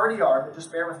know you already are, but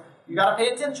just bear with me. You got to pay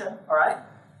attention, all right?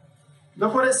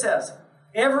 Look what it says.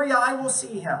 Every eye will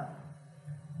see him.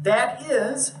 That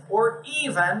is, or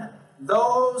even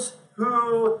those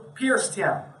who pierced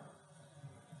him.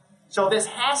 So this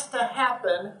has to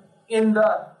happen in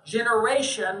the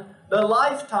generation, the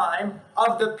lifetime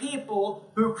of the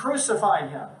people who crucified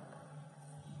him.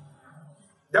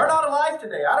 They're not alive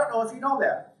today. I don't know if you know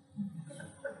that.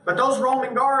 But those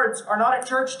Roman guards are not at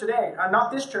church today.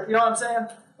 Not this church. You know what I'm saying?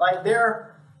 Like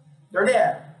they're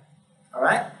dead. All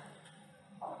right?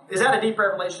 Is that a deep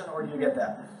revelation, or do you get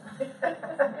that?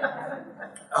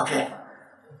 Okay.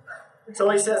 So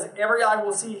he says, every eye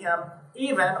will see him,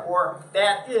 even, or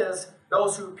that is,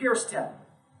 those who pierced him.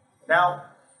 Now,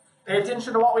 pay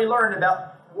attention to what we learned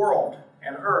about world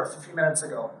and earth a few minutes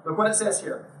ago. Look what it says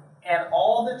here. And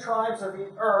all the tribes of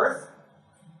the earth.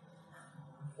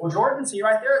 Well, Jordan, see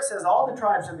right there, it says all the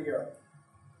tribes of the earth.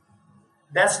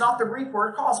 That's not the Greek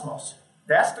word cosmos.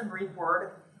 That's the Greek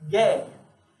word gay.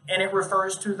 And it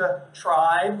refers to the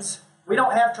tribes. We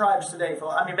don't have tribes today.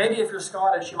 I mean, maybe if you're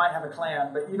Scottish, you might have a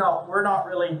clan. But, you know, we're not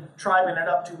really tribing it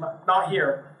up too much. Not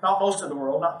here. Not most of the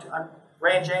world.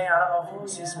 Ray and Jane, I don't know if you can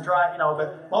see some tribe, you know,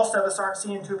 but most of us aren't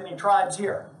seeing too many tribes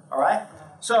here. All right?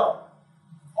 So,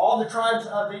 all the tribes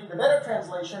of the better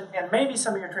translation, and maybe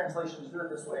some of your translations do it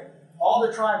this way, all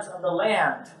the tribes of the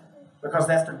land, because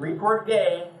that's the Greek word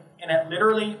gay, and it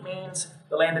literally means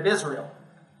the land of Israel.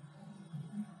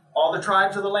 All the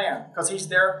tribes of the land, because he's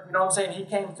there, you know what I'm saying? He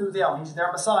came through them. He's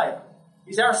their Messiah.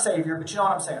 He's our Savior, but you know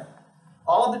what I'm saying?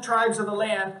 All of the tribes of the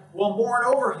land will mourn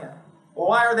over him. Well,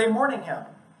 why are they mourning him?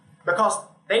 Because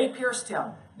they pierced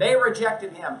him. They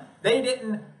rejected him. They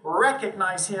didn't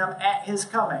recognize him at his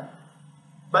coming.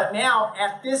 But now,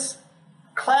 at this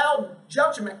cloud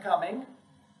judgment coming,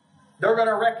 they're going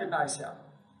to recognize him.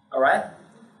 All right?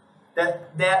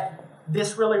 That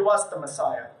this really was the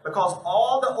Messiah. Because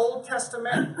all the Old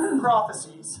Testament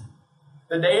prophecies,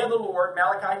 the day of the Lord,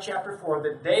 Malachi chapter 4,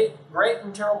 the day, great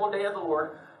and terrible day of the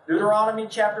Lord, Deuteronomy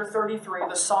chapter 33,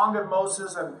 the Song of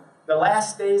Moses, and the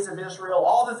last days of Israel,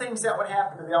 all the things that would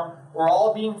happen to them were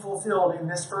all being fulfilled in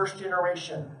this first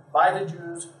generation by the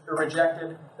Jews who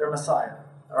rejected their Messiah.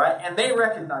 All right? And they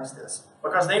recognized this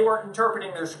because they weren't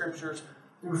interpreting their scriptures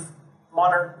through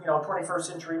modern, 21st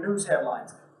century news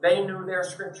headlines. They knew their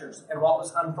scriptures and what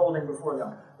was unfolding before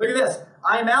them. Look at this.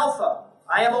 I am Alpha.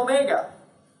 I am Omega.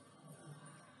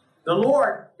 The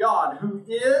Lord God, who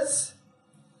is,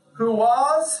 who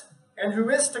was, and who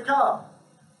is to come.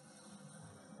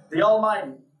 The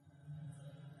Almighty.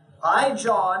 I,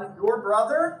 John, your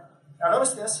brother. Now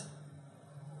notice this.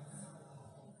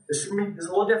 This is a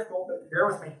little difficult, but bear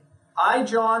with me. I,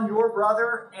 John, your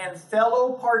brother and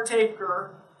fellow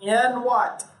partaker in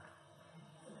what?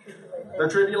 The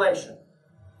tribulation.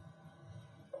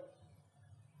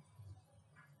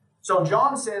 So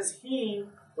John says he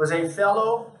was a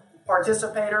fellow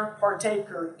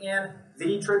partaker in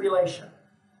the tribulation.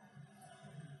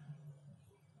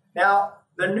 Now,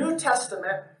 the New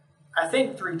Testament, I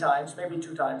think 3 times, maybe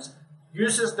 2 times,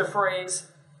 uses the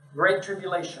phrase Great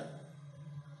Tribulation.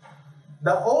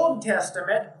 The Old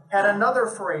Testament had another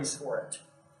phrase for it.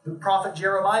 The prophet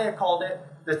Jeremiah called it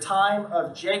the time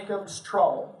of Jacob's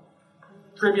trouble.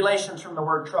 Tribulation's from the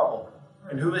word trouble.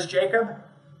 And who is Jacob?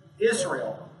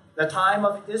 Israel. The time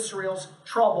of Israel's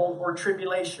trouble or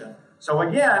tribulation. So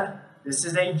again, this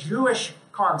is a Jewish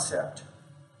concept.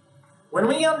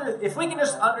 If we can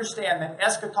just understand that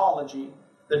eschatology,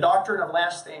 the doctrine of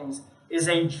last things, is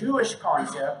a Jewish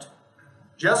concept,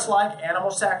 just like animal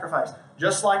sacrifice,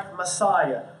 just like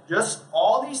Messiah, just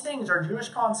all these things are Jewish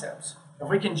concepts. If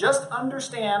we can just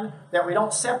understand that we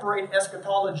don't separate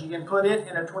eschatology and put it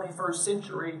in a 21st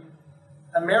century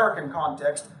American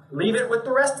context, leave it with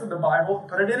the rest of the Bible,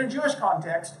 put it in a Jewish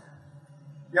context,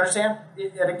 you understand?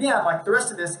 And again, like the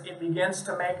rest of this, it begins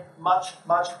to make much,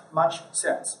 much, much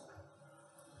sense.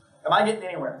 Am I getting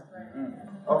anywhere?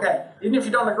 Okay. Even if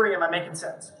you don't agree, am I making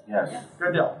sense? Yes.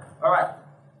 Good deal. All right.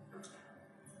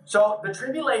 So the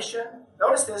tribulation,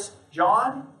 notice this,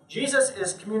 Jesus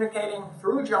is communicating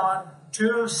through John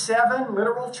to 7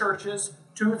 literal churches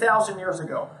 2,000 years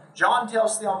ago. John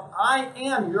tells them, I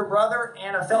am your brother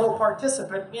and a fellow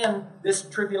participant in this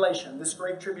tribulation, this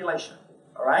great tribulation.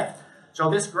 All right?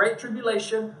 So this great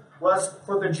tribulation was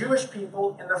for the Jewish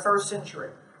people in the 1st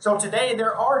century. So today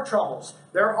there are troubles,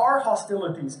 there are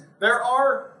hostilities, there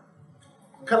are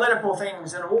political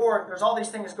things and war, there's all these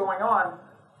things going on,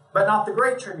 but not the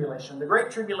Great Tribulation. The Great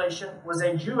Tribulation was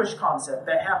a Jewish concept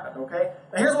that happened, okay?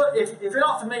 Now here's what, if you're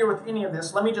not familiar with any of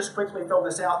this, let me just quickly fill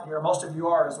this out here. Most of you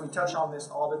are, as we touch on this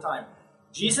all the time.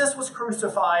 Jesus was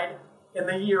crucified in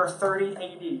the year 30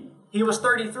 AD. He was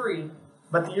 33,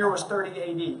 but the year was 30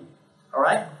 AD, all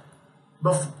right?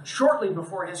 Shortly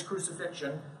before his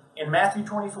crucifixion, in Matthew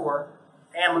 24,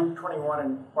 and Luke 21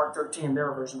 and Mark 13,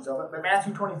 there are versions of it, but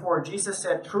Matthew 24, Jesus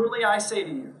said, "Truly I say to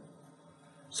you."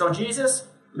 So Jesus,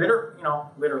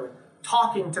 literally,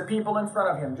 talking to people in front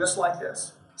of him, just like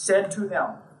this, said to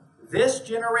them, "This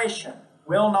generation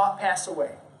will not pass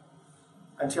away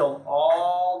until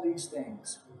all these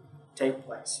things take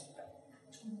place."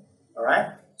 All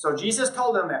right? So Jesus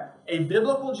told them that a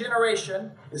biblical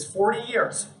generation is 40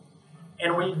 years.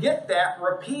 And we get that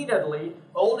repeatedly,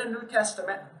 Old and New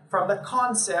Testament, from the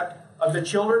concept of the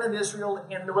children of Israel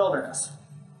in the wilderness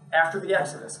after the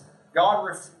Exodus. God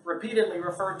repeatedly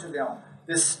referred to them,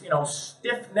 this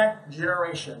stiff-necked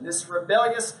generation, this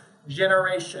rebellious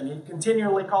generation. He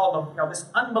continually called them this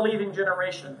unbelieving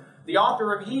generation. The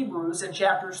author of Hebrews in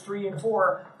chapters 3 and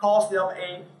 4 calls them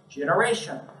a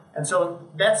generation. And so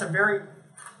that's a very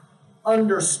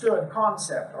understood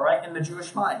concept, all right, in the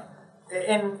Jewish mind.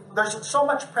 And there's so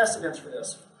much precedence for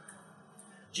this.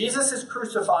 Jesus is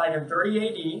crucified in 30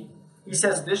 AD. He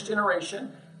says this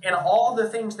generation, and all the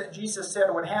things that Jesus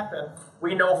said would happen,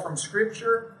 we know from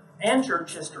Scripture and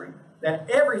church history that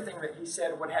everything that he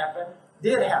said would happen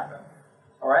did happen.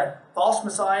 All right? False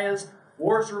messiahs,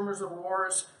 wars, rumors of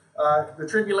wars, the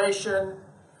tribulation,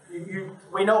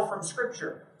 we know from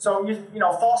Scripture. So,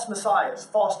 false messiahs,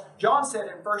 John said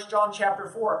in 1 John chapter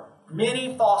 4,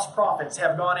 many false prophets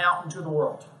have gone out into the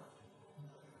world.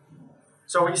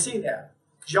 So we see that.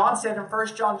 John said in 1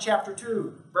 John chapter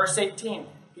 2, verse 18,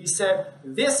 he said,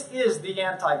 "This is the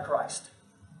Antichrist,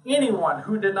 anyone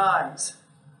who denies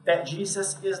that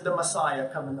Jesus is the Messiah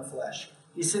come in the flesh."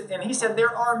 He said,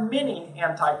 there are many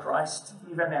Antichrists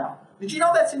even now. Did you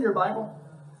know that's in your Bible?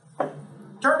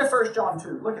 Turn to 1 John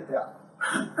 2. Look at that.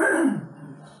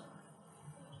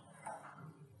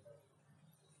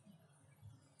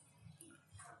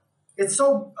 It's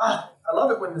so, I love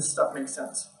it when this stuff makes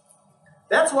sense.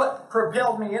 That's what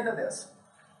propelled me into this.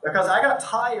 Because I got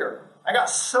tired. I got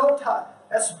so tired.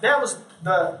 That was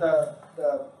the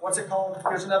what's it called?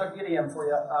 Here's another idiom for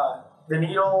you. The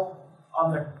needle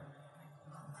on the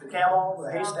camel,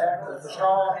 the haystack, the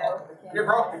straw. You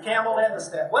broke the camel and the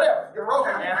stack. Whatever. You broke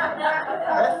it, man.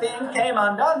 That thing came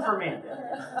undone for me.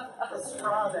 The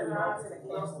straw that broke the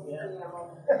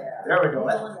camel. There we go.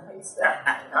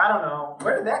 I don't know.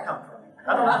 Where did that come from?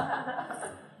 I don't know.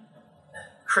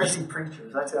 Crazy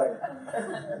preachers, I tell you.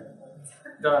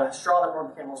 The straw that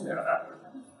broke the camel's neck.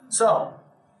 So,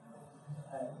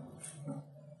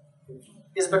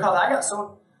 it's because I got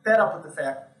so fed up with the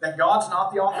fact that God's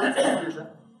not the author of confusion.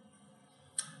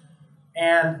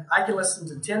 And I can listen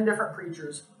to 10 different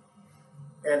preachers,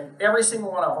 and every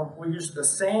single one of them will use the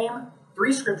same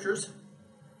 3 scriptures,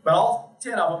 but all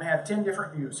 10 of them have 10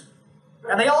 different views.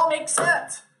 And they all make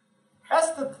sense.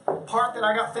 That's the part that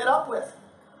I got fed up with.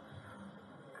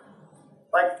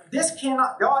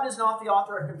 God is not the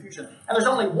author of confusion. And there's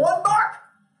only one book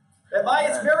that by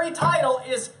its very title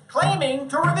is claiming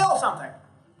to reveal something.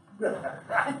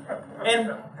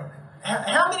 And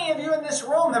how many of you in this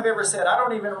room have ever said, I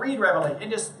don't even read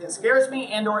Revelation. It scares me,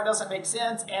 and or it doesn't make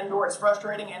sense, and or it's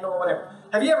frustrating, and or whatever.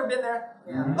 Have you ever been there?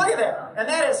 Yeah. Look at that. And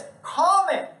that is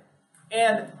common.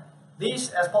 And these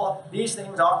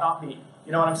things ought not be.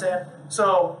 You know what I'm saying?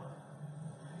 So,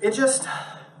 it just,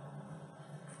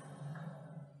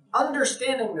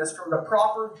 understanding this from the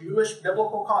proper Jewish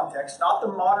biblical context, not the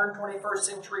modern 21st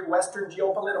century Western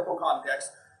geopolitical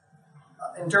context,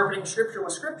 interpreting Scripture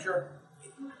with Scripture,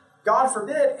 God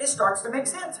forbid, it starts to make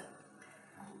sense.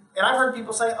 And I've heard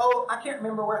people say, I can't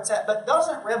remember where it's at, but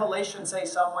doesn't Revelation say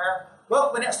somewhere?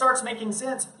 Well, when it starts making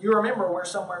sense, you remember where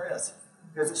somewhere is,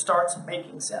 because it starts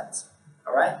making sense.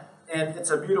 All right? And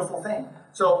it's a beautiful thing.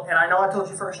 So, and I know I told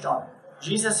you 1 John.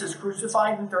 Jesus is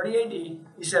crucified in 30 AD.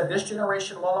 He said, this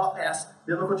generation will not pass.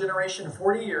 Biblical generation,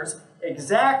 40 years.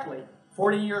 Exactly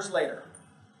 40 years later,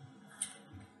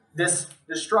 this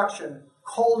destruction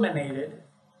culminated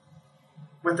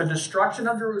with the destruction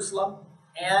of Jerusalem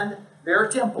and their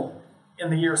temple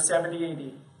in the year 70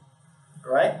 AD.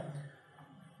 All right?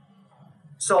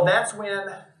 So that's when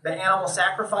the animal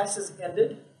sacrifices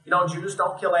ended. Jews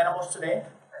don't kill animals today.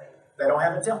 They don't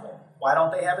have a temple. Why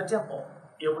don't they have a temple?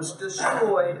 It was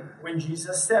destroyed when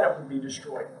Jesus said it would be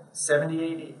destroyed,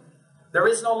 70 AD. There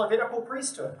is no Levitical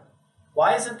priesthood.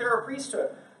 Why isn't there a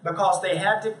priesthood? Because they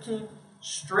had to keep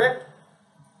strict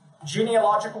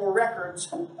genealogical records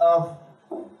of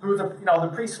who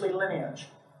the priestly lineage.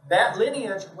 That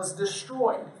lineage was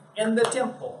destroyed in the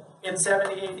temple in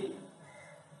 70 AD.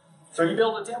 So you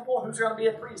build a temple, who's going to be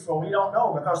a priest? Well, we don't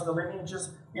know because the lineage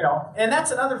is, and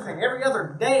that's another thing. Every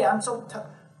other day, there's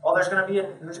going to be a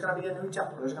new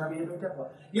temple. There's going to be a new temple.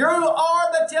 You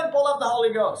are the temple of the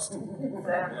Holy Ghost.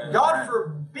 God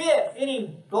forbid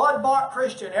any blood-bought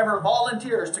Christian ever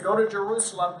volunteers to go to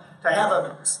Jerusalem to have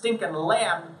a stinking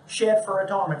lamb shed for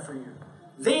atonement for you.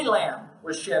 The lamb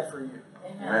was shed for you.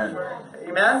 Amen.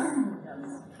 Amen?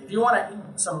 If you want to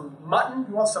eat some mutton,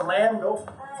 you want some lamb, go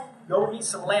eat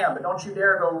some lamb, but don't you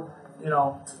dare go,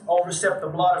 overstep the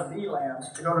blood of the lamb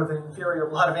to go to the inferior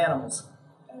blood of animals.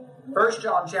 1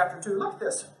 John chapter 2, look at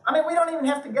this. I mean, we don't even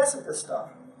have to guess at this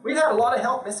stuff. We've had a lot of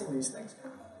help missing these things.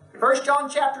 1 John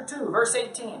chapter 2, verse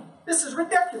 18. This is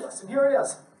ridiculous, and here it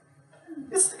is.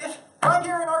 It's right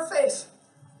here in our face.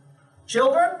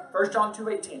 Children, 1 John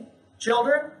 2:18.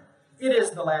 Children, it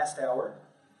is the last hour.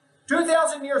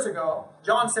 2,000 years ago,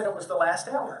 John said it was the last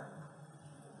hour.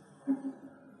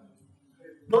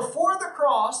 Before the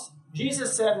cross,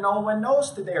 Jesus said no one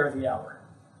knows the day or the hour.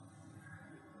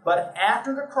 But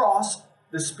after the cross,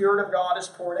 the Spirit of God is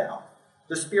poured out.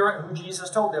 The Spirit who Jesus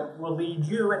told them will lead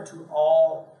you into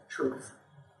all truth.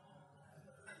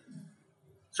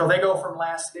 So they go from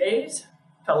last days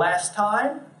to last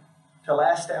time to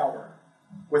last hour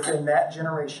within that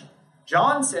generation.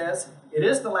 John says it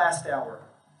is the last hour.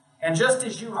 And just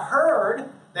as you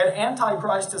heard that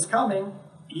Antichrist is coming,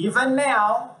 even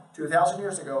now, 2,000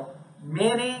 years ago,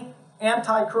 many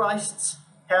Antichrists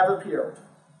have appeared.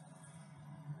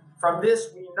 From this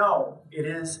we know it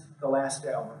is the last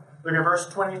hour. Look at verse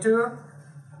 22.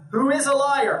 Who is a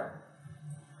liar?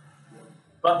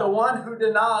 But the one who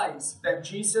denies that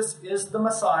Jesus is the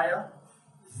Messiah.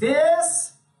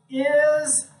 This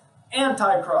is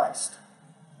Antichrist.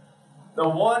 The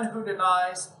one who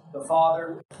denies the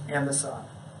Father and the Son.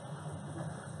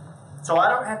 So I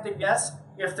don't have to guess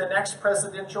if the next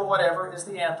presidential whatever is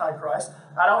the Antichrist.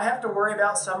 I don't have to worry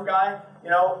about some guy,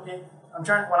 when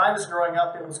I was growing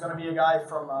up, it was going to be a guy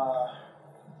from,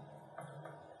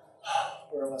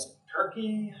 where was it?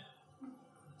 Turkey?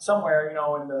 Somewhere, in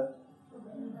the,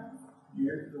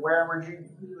 wherever you...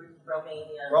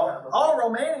 Romania.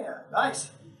 Romania.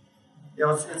 Nice.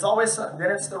 It's always,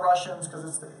 then it's the Russians, because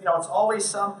it's always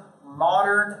some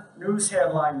modern news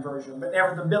headline version, but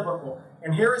never the biblical.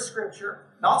 And here is Scripture,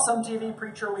 not some TV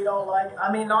preacher we don't like.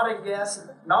 I mean, not a guess,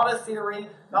 not a theory,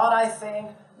 not I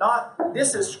think,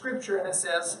 this is Scripture, and it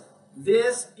says,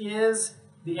 this is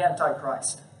the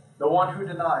Antichrist, the one who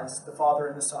denies the Father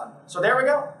and the Son. So there we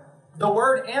go. The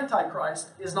word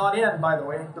Antichrist is not in, by the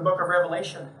way, the book of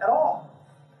Revelation at all.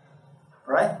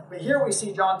 Right? But here we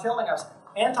see John telling us,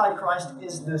 Antichrist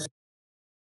is the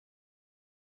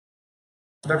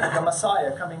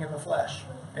Messiah coming in the flesh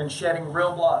and shedding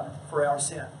real blood for our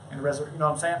sin and resurrection. You know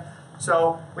what I'm saying?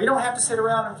 So we don't have to sit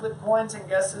around and flip coins and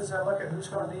guesses and look at who's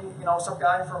going to be, some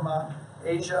guy from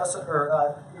Asia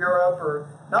or Europe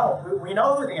no, we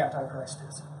know who the Antichrist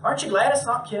is. Aren't you glad it's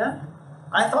not Ken?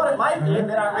 I thought it might be, and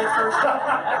then I read first.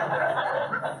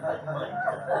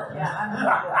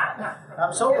 Yeah,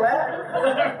 I'm so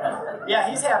glad. Yeah,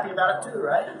 he's happy about it too,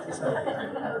 right? So,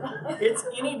 it's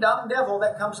any dumb devil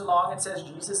that comes along and says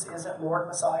Jesus isn't Lord,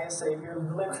 Messiah, Savior.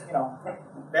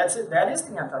 That's it. That is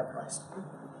the Antichrist.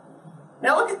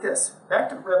 Now look at this. Back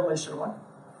to Revelation 1.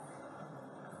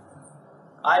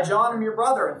 I, John, am your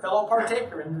brother and fellow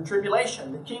partaker in the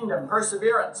tribulation, the kingdom,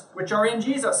 perseverance, which are in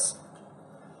Jesus.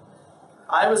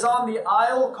 I was on the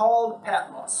isle called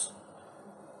Patmos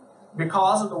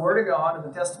because of the word of God and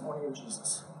the testimony of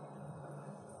Jesus.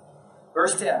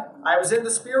 Verse 10. I was in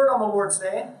the Spirit on the Lord's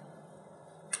day,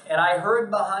 and I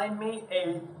heard behind me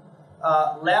a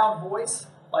loud voice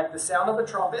like the sound of a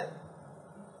trumpet,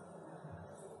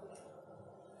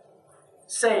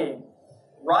 saying,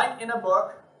 write in a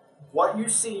book what you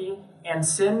see and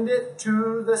send it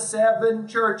to the 7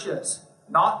 churches,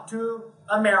 not to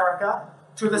America,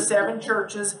 to the 7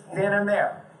 churches then and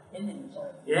there. In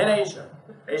Asia.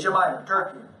 Asia Minor,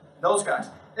 Turkey, those guys.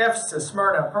 Ephesus,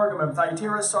 Smyrna, Pergamum,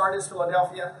 Thyatira, Sardis,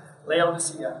 Philadelphia,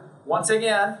 Laodicea. Once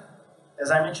again,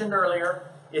 as I mentioned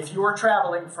earlier, if you are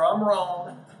traveling from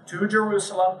Rome to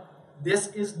Jerusalem, this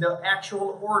is the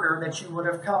actual order that you would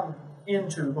have come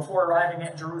into before arriving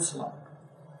at Jerusalem.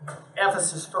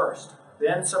 Ephesus first,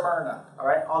 then Smyrna, all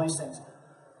right, all these things.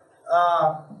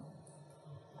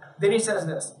 Then he says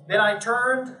this, then I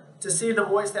turned to see the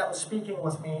voice that was speaking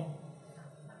with me,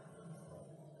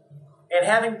 And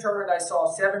having turned, I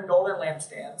saw 7 golden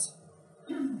lampstands.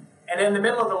 And in the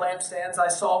middle of the lampstands, I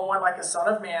saw one like a son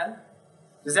of man.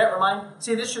 Does that remind?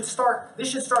 See, this should start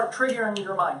triggering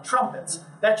your mind. Trumpets.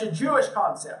 That's a Jewish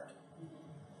concept.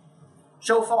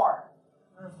 Shofar.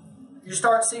 You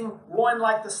start seeing one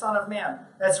like the Son of Man.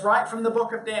 That's right from the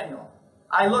book of Daniel.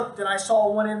 I looked and I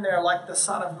saw one in there like the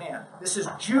Son of Man. This is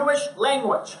Jewish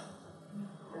language.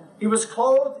 He was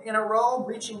clothed in a robe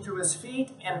reaching to his feet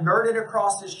and girded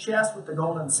across his chest with the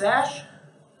golden sash.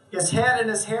 His head and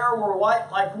his hair were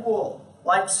white like wool,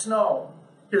 like snow.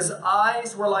 His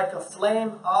eyes were like a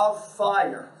flame of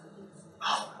fire.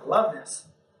 Oh, I love this.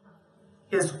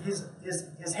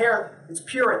 His hair, its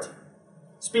purity,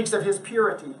 speaks of his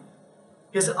purity.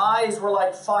 His eyes were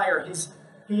like fire.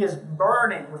 He is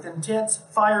burning with intense,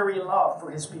 fiery love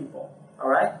for his people. All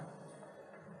right?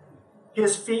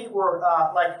 His feet were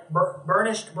like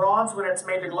burnished bronze when it's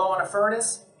made to glow in a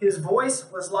furnace. His voice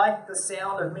was like the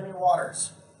sound of many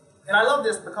waters. And I love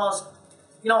this because,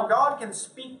 God can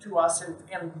speak to us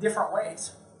in different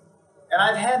ways. And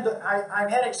I've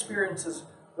had experiences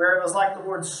where it was like the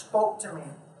Lord spoke to me.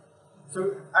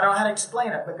 So I don't know how to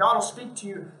explain it, but God will speak to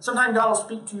you. Sometimes God will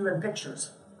speak to you in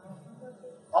pictures.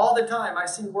 All the time I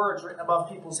see words written above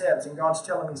people's heads and God's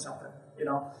telling me something.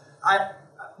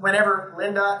 Whenever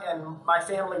Linda and my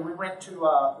family, we went to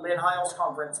Lynn Hiles'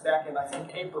 conference back in, I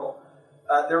think, April.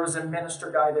 There was a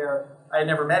minister guy there. I had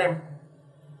never met him.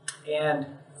 And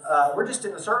we're just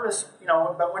in the service,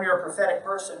 but when you're a prophetic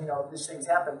person, these things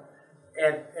happen.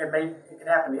 And it can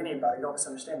happen to anybody, don't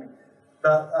misunderstand me.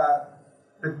 But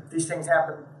these things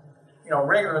happen,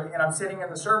 regularly. And I'm sitting in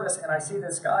the service and I see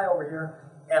this guy over here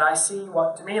and I see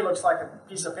what to me looks like a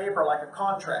piece of paper, like a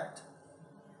contract.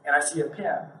 And I see a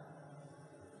pen.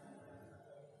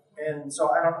 And so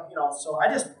so I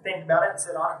just think about it and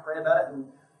sit on it, pray about it, and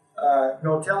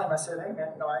go tell him. I said, hey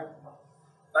man,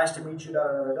 nice to meet you, da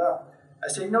da da da. I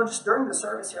said, just during the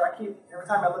service here, every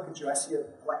time I look at you, I see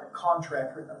like a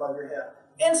contract written above your head.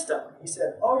 Instantly, he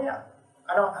said, oh yeah,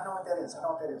 I know what that is. I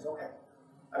know what that is. Okay,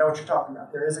 I know what you're talking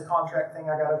about. There is a contract thing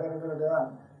I got to do.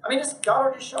 I mean, God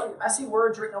will just show you. I see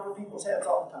words written over people's heads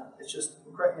all the time. It's just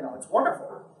incredible. It's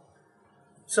wonderful.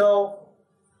 So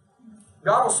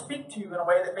God will speak to you in a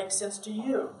way that makes sense to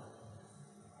you.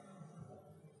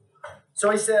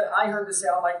 So he said, I heard the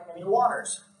sound like many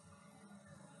waters.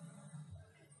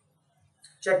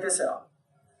 Check this out.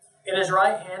 In his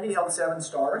right hand he held 7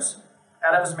 stars.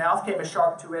 Out of his mouth came a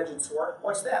sharp 2-edged sword.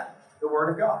 What's that? The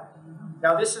Word of God.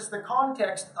 Now this is the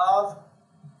context of,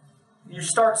 you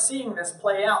start seeing this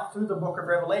play out through the book of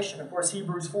Revelation. Of course,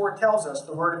 Hebrews 4 tells us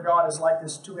the Word of God is like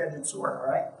this 2-edged sword, all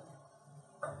right?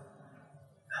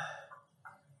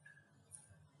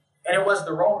 And it was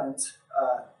the Romans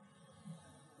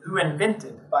who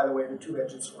invented, by the way, the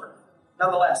 2-edged sword.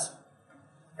 Nonetheless,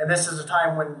 and this is a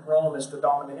time when Rome is the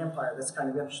dominant empire. That's kind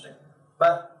of interesting.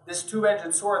 But this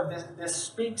 2-edged sword, this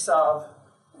speaks of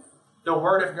the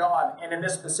Word of God. And in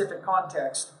this specific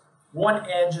context, one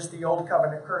edge is the Old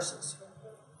Covenant curses.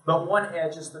 But one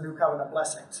edge is the New Covenant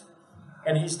blessings.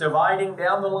 And he's dividing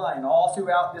down the line all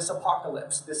throughout this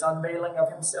apocalypse, this unveiling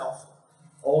of himself.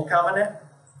 Old Covenant,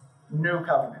 New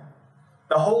Covenant.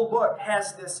 The whole book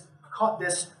has this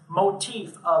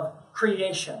motif of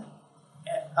creation.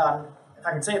 If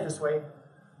I can say it this way,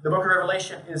 the book of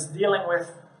Revelation is dealing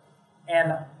with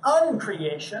an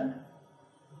uncreation.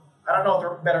 I don't know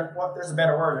if there's a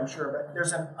better word, I'm sure, but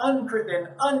there's an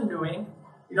undoing.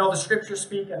 The scriptures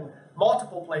speak in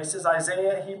multiple places,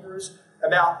 Isaiah, Hebrews,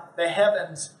 about the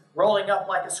heavens rolling up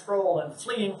like a scroll and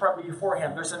fleeing from before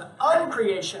him. There's an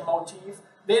uncreation motif,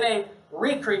 then a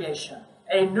recreation,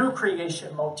 a new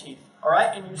creation motif. All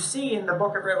right? And you see in the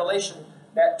book of Revelation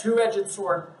that 2-edged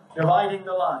sword dividing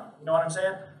the line. You know what I'm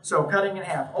saying? So cutting in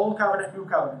half. Old Covenant, New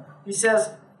Covenant. He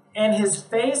says, and his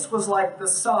face was like the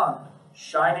sun,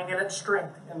 shining in its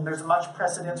strength. And there's much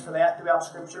precedence for that throughout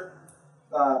Scripture.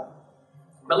 But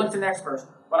look at the next verse.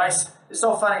 It's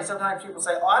so funny. Sometimes people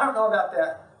say, I don't know about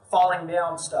that falling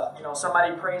down stuff.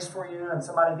 Somebody prays for you and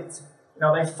somebody gets,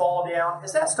 they fall down.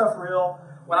 Is that stuff real?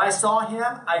 When I saw him,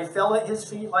 I fell at his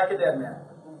feet like a dead man.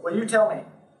 Well, you tell me.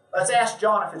 Let's ask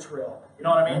John if it's real. You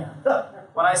know what I mean?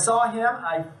 When I saw him,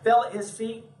 I fell at his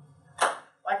feet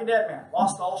like a dead man,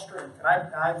 lost all strength. And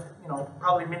I've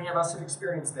probably many of us have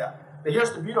experienced that. But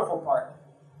here's the beautiful part.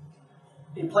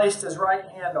 He placed his right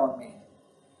hand on me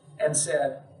and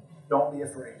said, don't be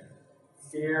afraid.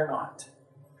 Fear not.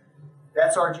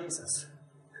 That's our Jesus.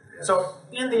 So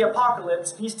in the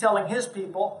apocalypse, he's telling his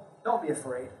people, don't be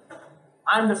afraid.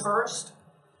 I'm the first.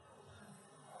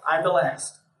 I'm the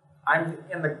last.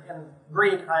 In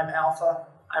Greek, I'm Alpha.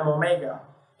 I'm Omega.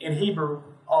 In Hebrew,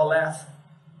 Aleph,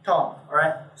 Tom. All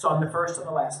right? So I'm the first and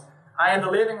the last. I am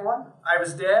the living one. I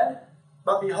was dead,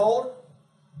 but behold,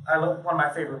 one of my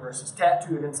favorite verses,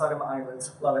 tattooed inside of my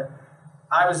eyelids. Love it.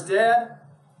 I was dead,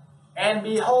 and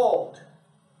behold,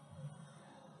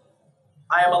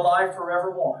 I am alive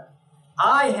forevermore.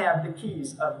 I have the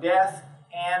keys of death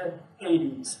and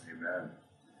Hades. Amen.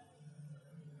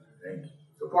 Thank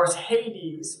you. Of course,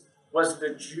 Hades was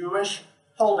the Jewish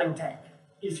holding tank,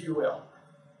 if you will.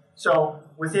 So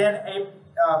within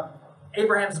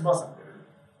Abraham's bosom.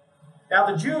 Now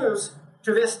the Jews,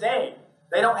 to this day,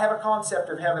 they don't have a concept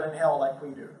of heaven and hell like we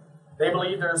do. They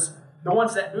believe there's, the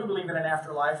ones that do believe in an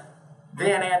afterlife,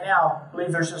 then and now,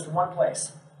 believe there's just one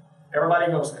place.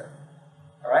 Everybody goes there.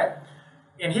 All right?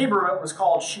 In Hebrew, it was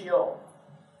called Sheol.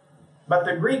 But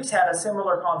the Greeks had a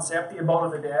similar concept, the abode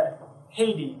of the dead,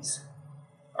 Hades.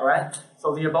 All right?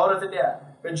 So the abode of the dead.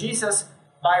 But Jesus,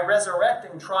 by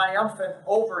resurrecting triumphant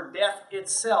over death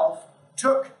itself,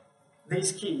 took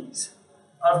these keys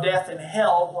of death and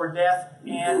hell, or death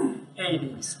and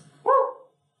Hades. Woo!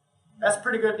 That's a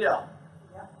pretty good deal.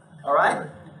 All right?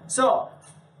 So,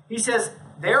 he says,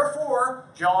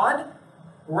 therefore, John,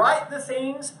 write the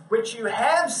things which you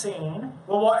have seen.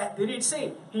 Well, what did he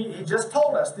see? He just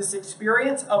told us this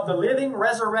experience of the living,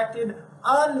 resurrected,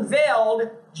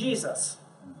 unveiled Jesus.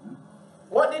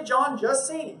 What did John just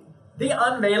see? The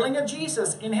unveiling of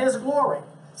Jesus in his glory.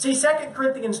 See, 2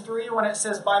 Corinthians 3, when it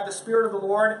says, by the Spirit of the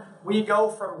Lord, we go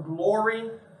from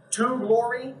glory to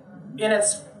glory. In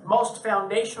its most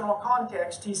foundational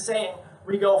context, he's saying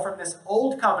we go from this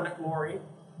old covenant glory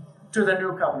to the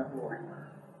new covenant glory.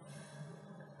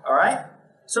 All right?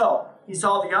 So, he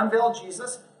saw the unveiled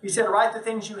Jesus. He said, write the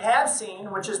things you have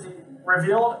seen, which is the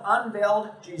revealed, unveiled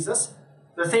Jesus.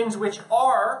 The things which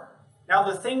are. Now,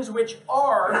 the things which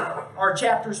are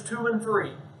chapters 2 and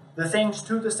 3. The things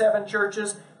to the 7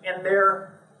 churches and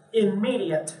their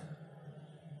immediate,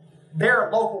 their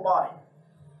local body,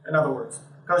 in other words.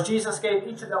 Because Jesus gave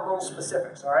each of them little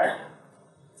specifics, all right?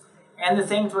 And the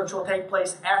things which will take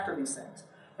place after these things.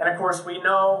 And of course, we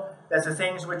know that the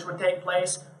things which would take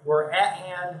place were at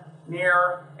hand,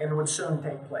 near, and would soon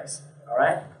take place. All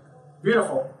right?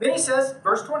 Beautiful. Then he says,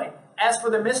 verse 20, as for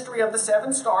the mystery of the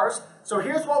 7 stars, so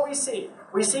here's what we see.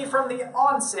 We see from the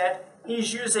onset,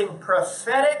 he's using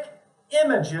prophetic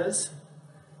images.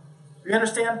 You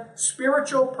understand?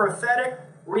 Spiritual, prophetic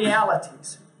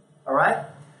realities. All right?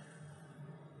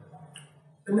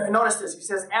 Notice this. He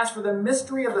says, as for the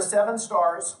mystery of the 7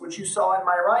 stars, which you saw in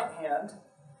my right hand,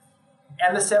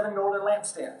 and the 7 golden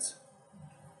lampstands.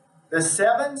 The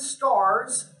 7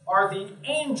 stars are the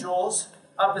angels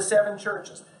of the 7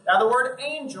 churches. Now, the word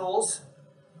angels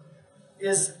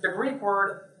is the Greek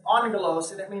word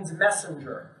angelos, and it means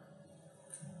messenger.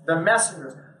 The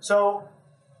messengers. So,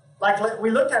 like we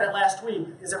looked at it last week,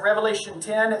 is it Revelation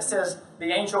 10? It says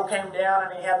the angel came down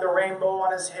and he had the rainbow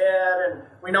on his head, and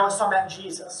we know it's talking about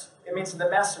Jesus. It means the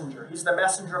messenger. He's the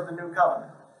messenger of the new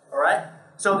covenant. All right?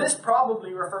 So this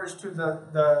probably refers to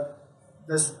the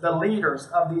leaders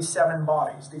of these 7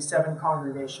 bodies, these 7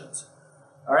 congregations.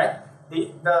 All right?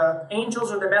 The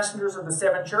angels are the messengers of the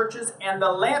 7 churches, and the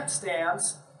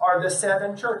lampstands are the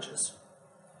 7 churches.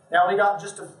 Now we got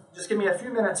just give me a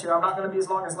few minutes here. I'm not going to be as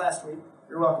long as last week.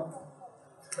 You're welcome.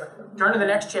 Turn to the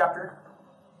next chapter,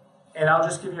 and I'll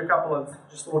just give you a couple of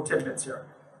just little tidbits here.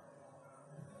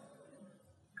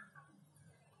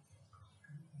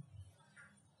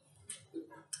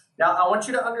 Now, I want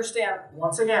you to understand,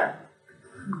 once again,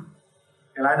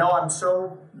 and I know I'm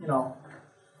so,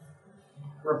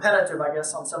 repetitive, I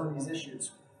guess, on some of these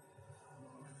issues.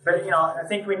 But, I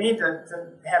think we need to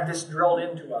have this drilled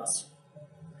into us.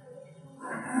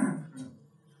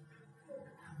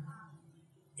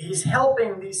 He's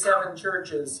helping these 7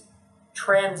 churches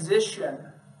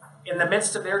transition in the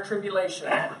midst of their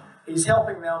tribulation. He's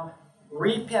helping them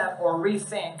repent or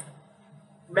rethink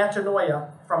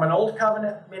metanoia from an old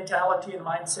covenant mentality and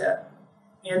mindset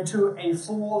into a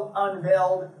full,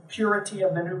 unveiled purity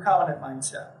of the new covenant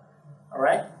mindset. All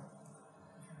right?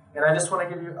 And I just want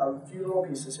to give you a few little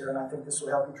pieces here, and I think this will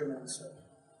help you tremendously.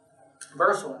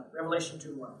 Verse 1, Revelation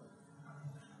 2:1.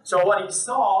 So what he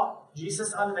saw,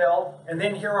 Jesus unveiled, and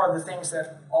then here are the things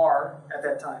that are at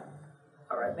that time.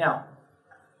 All right, now,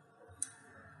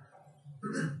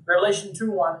 Revelation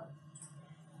 2:1.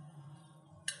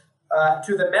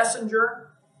 To the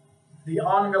messenger, the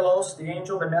angelos, the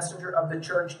angel, the messenger of the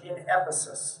church in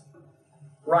Ephesus,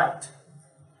 write,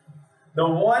 the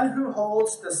one who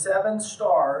holds the 7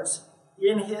 stars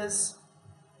in his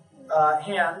right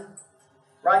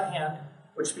hand,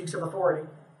 which speaks of authority,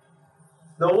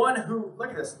 the one who, look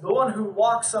at this, the one who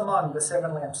walks among the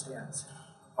 7 lampstands.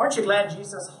 Aren't you glad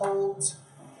Jesus holds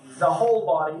the whole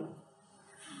body,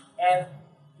 and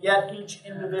yet each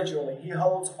individually, he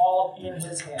holds all in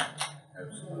his hand?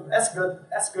 Absolutely. That's good.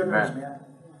 That's good news, man.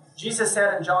 Jesus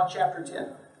said in John chapter 10,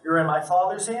 you're in my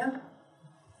Father's hand,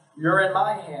 you're in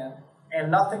my hand,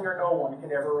 and nothing or no one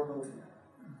can ever remove you.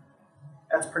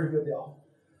 That's a pretty good deal.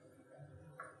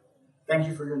 Thank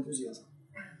you for your enthusiasm.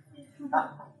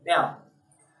 Now,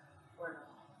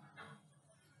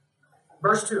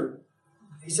 verse 2.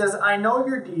 He says, I know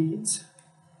your deeds,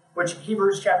 which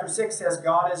Hebrews chapter 6 says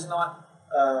God is not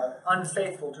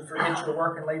unfaithful to forget your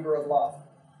work and labor of love.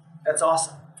 That's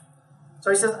awesome.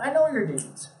 So he says, I know your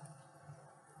deeds,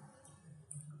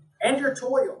 and your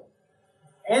toil,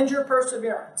 and your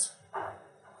perseverance,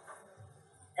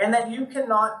 and that you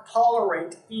cannot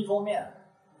tolerate evil men.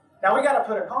 Now we got to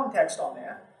put a context on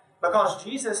that, because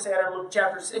Jesus said in Luke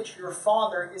chapter 6, your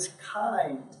Father is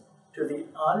kind to the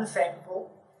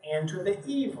unthankful and to the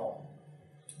evil.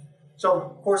 So,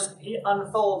 of course, he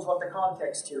unfolds what the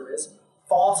context here is.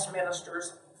 False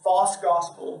ministers, false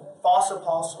gospel, false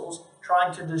apostles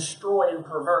trying to destroy and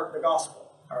pervert the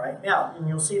gospel. All right? Now, and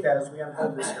you'll see that as we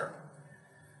unfold this here.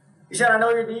 He said, I know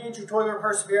your deeds, your toil, your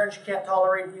perseverance, you can't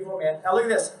tolerate evil men. Now look at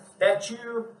this. That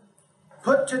you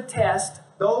put to test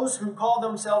those who call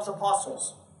themselves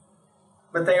apostles,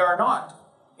 but they are not.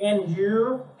 And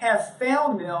you have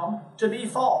found them to be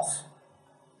false.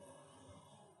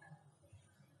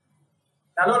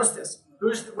 Now notice this.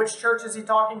 Which church is he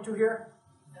talking to here?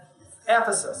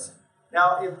 Ephesus.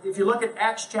 Now, if you look at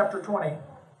Acts chapter 20,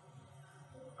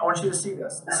 I want you to see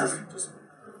this. This is just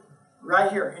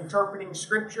right here, interpreting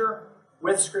Scripture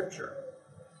with Scripture.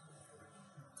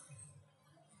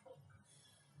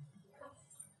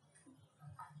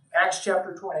 Acts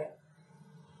chapter 20.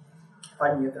 If I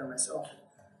can get there myself.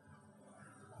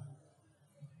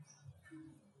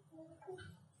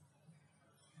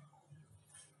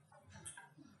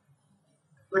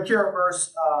 Look here at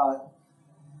verse,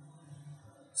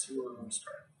 let's see where we're going to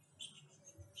start.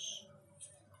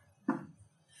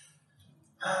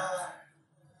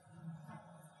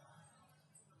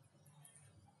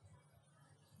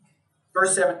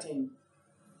 Verse 17.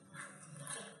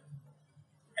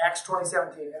 Acts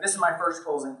 20:17. And this is my first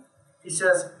closing. He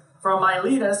says, from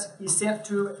Miletus he sent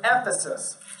to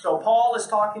Ephesus. So Paul is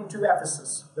talking to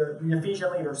Ephesus, the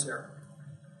Ephesian leaders here.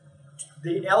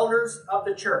 The elders of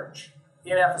the church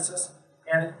in Ephesus.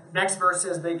 And next verse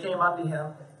says, they came unto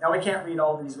him. Now we can't read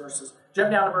all these verses.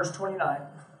 Jump down to verse 29.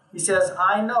 He says,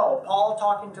 I know, Paul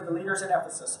talking to the leaders in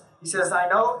Ephesus. He says, I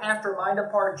know after my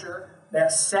departure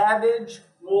that savage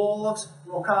wolves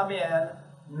will come in,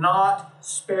 not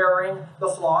sparing the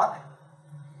flock.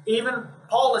 Even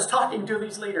Paul is talking to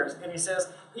these leaders, and he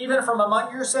says, even from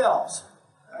among yourselves,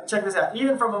 check this out,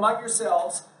 even from among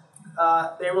yourselves,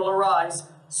 they will arise,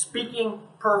 speaking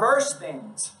perverse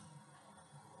things,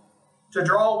 to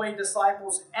draw away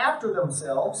disciples after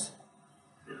themselves.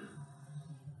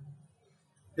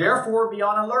 Therefore, be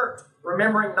on alert,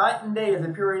 remembering night and day the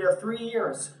period of 3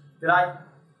 years that I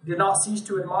did not cease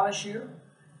to admonish you.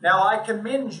 Now I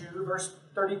commend you, verse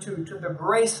 32, to the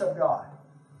grace of God.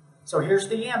 So here's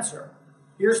the answer.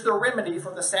 Here's the remedy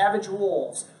for the savage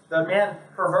wolves, the men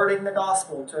perverting the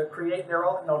gospel to create their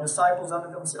own disciples unto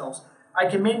themselves. I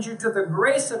commend you to the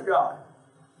grace of God,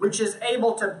 which is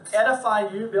able to edify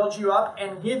you, build you up,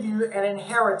 and give you an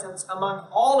inheritance among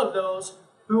all of those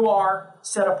who are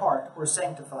set apart or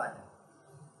sanctified.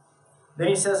 Then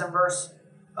he says in verse,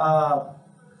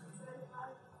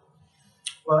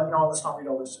 let's not read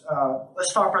all this. Let's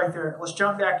stop right there. Let's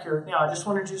jump back here. Now, I just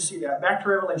wanted you to see that. Back to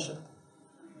Revelation.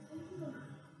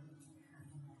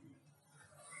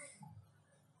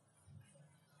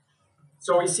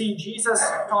 So we see Jesus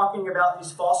talking about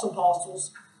these false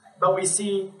apostles, but we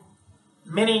see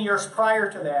many years prior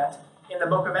to that, in the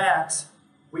book of Acts,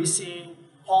 we see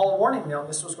Paul warning them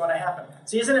this was going to happen.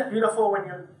 See, isn't it beautiful when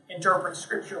you interpret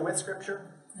Scripture with Scripture?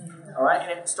 All right,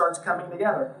 and it starts coming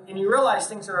together. And you realize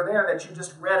things that are there that you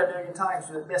just read a million times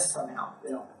but missed somehow.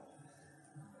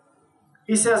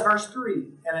 He says, verse 3,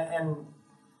 and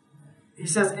he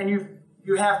says, and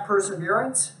you have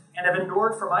perseverance and have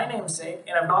endured for my name's sake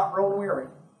and have not grown weary.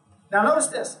 Now notice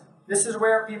this. This is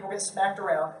where people get smacked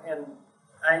around, and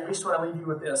I at least want to leave you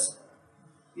with this.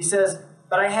 He says,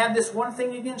 but I have this one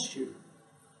thing against you.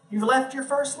 You've left your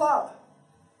first love.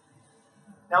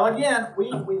 Now again,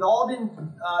 we've all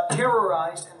been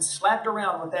terrorized and slapped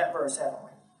around with that verse, haven't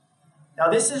we? Now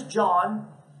this is John,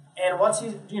 and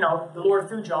the Lord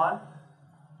through John,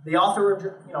 the author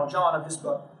of John of this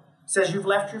book, says you've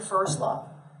left your first love.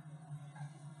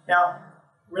 Now,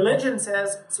 religion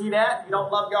says, see that? You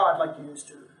don't love God like you used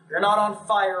to. You're not on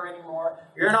fire anymore.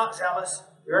 You're not zealous.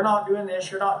 You're not doing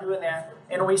this. You're not doing that.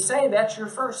 And we say that's your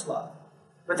first love.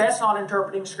 But that's not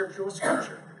interpreting Scripture with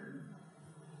Scripture.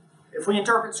 If we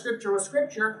interpret Scripture with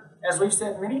Scripture, as we've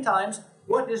said many times,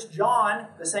 what does John,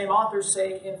 the same author,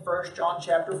 say in 1 John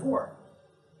chapter 4?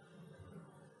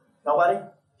 Nobody?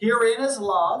 Herein is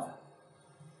love,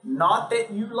 not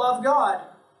that you love God,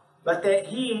 but that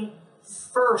He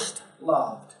first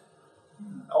loved.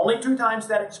 Only 2 times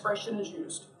that expression is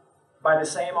used by the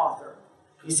same author.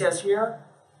 He says here,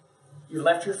 you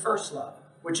left your first love,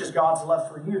 which is God's love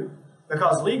for you.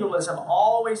 Because legalism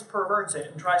always perverts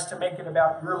it and tries to make it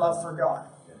about your love for God.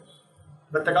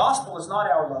 But the gospel is not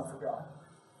our love for God.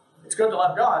 It's good to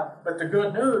love God, but the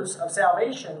good news of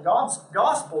salvation, God's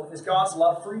gospel, is God's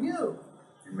love for you.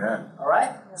 Amen. All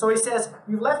right? So he says,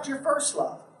 you left your first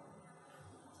love.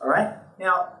 All right?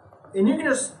 Now, and you can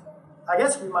just, I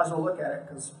guess we might as well look at it,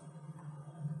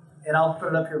 and I'll put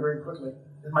it up here very quickly.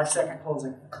 This is my second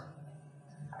closing.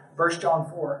 1 John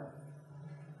 4.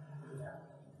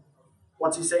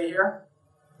 What's he say here?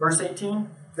 Verse 18.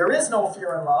 There is no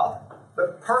fear in love,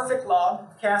 but perfect love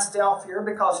casts out fear,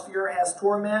 because fear has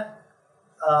torment.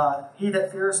 He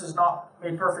that fears is not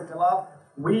made perfect in love.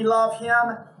 We love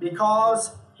him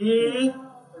because he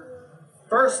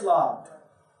first loved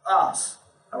us.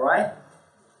 All right?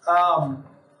 And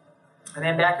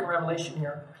then back in Revelation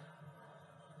here.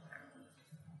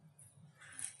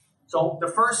 So the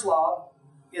first love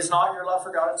is not your love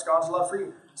for God, it's God's love for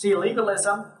you. See,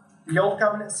 legalism, the old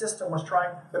covenant system was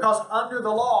trying, because under the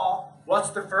law, what's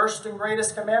the first and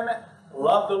greatest commandment?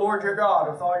 Love the Lord your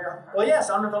God with all your... Well, yes,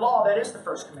 under the law, that is the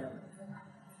first commandment.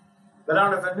 But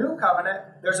under the new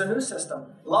covenant, there's a new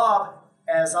system. Love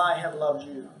as I have loved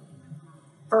you.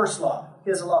 First love,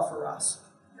 his love for us.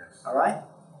 Yes. All right?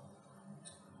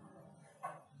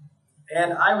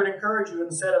 And I would encourage you,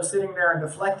 instead of sitting there and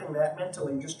deflecting that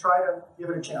mentally, just try to give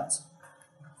it a chance.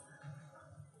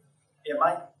 It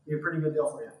might be a pretty good deal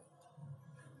for you.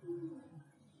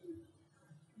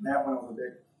 That went over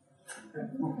big.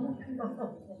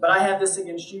 But I have this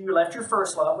against you. You left your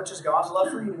first love, which is God's love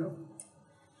for you.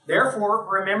 Therefore,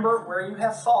 remember where you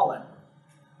have fallen.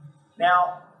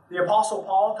 Now, the Apostle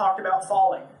Paul talked about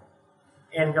falling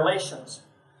in Galatians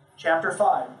chapter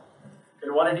 5.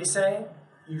 And what did he say?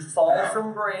 You fall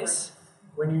from grace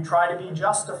when you try to be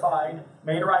justified,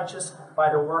 made righteous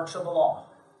by the works of the law.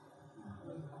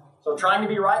 So trying to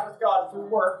be right with God through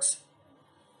works,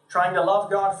 trying to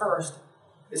love God first,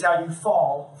 is how you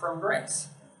fall from grace.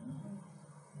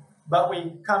 But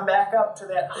we come back up to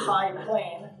that high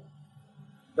plane,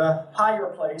 the higher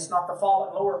place, not the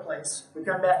fallen lower place. We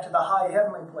come back to the high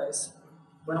heavenly place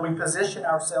when we position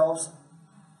ourselves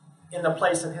in the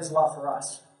place of his love for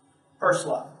us. First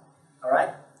love. All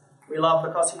right? We love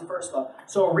because he first loved.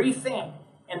 So rethink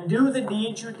and do the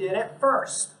deeds you did at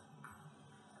first.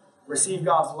 Receive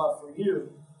God's love for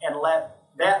you and let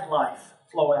that life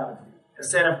flow out of you,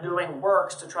 instead of doing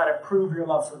works to try to prove your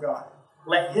love for God.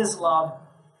 Let his love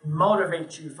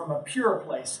motivate you from a pure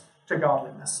place to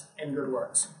godliness and good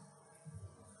works.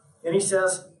 And he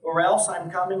says, or else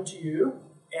I'm coming to you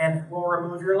and will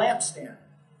remove your lampstand.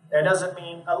 That doesn't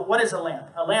mean, what is a lamp?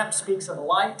 A lamp speaks of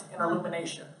light and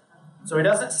illumination. So he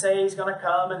doesn't say he's going to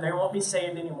come and they won't be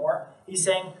saved anymore. He's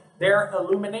saying their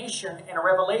illumination and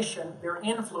revelation, their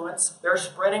influence, their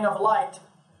spreading of light,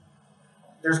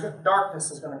 there's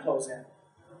darkness is going to close in.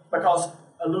 Because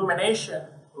illumination,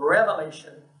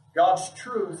 revelation, God's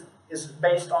truth is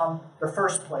based on the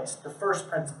first place, the first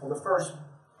principle, the first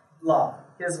love,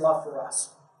 his love for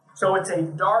us. So it's a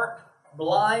dark,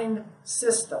 blind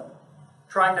system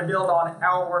trying to build on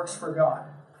our works for God.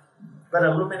 But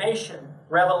illumination,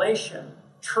 revelation,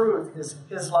 truth is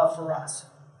his love for us.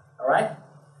 All right?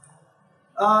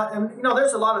 And,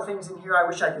 there's a lot of things in here I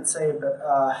wish I could say, but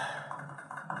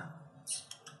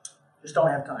just don't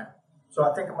have time. So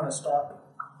I think I'm going to stop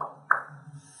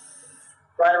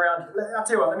right around. I'll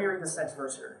tell you what, let me read this next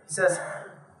verse here. He says,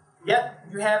 yet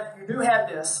you do have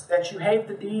this, that you hate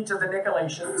the deeds of the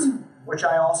Nicolaitans, which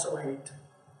I also hate.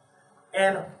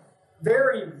 And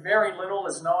very, very little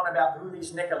is known about who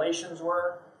these Nicolaitans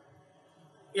were.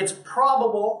 It's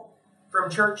probable from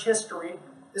church history.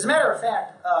 As a matter of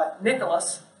fact,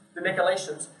 Nicholas, the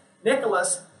Nicolaitans,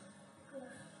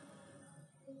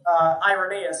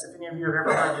 Irenaeus, if any of you have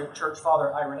ever heard the church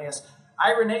father Irenaeus,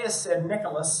 Irenaeus said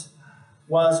Nicholas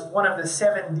was one of the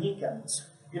 7 deacons.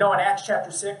 In Acts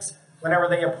chapter 6, whenever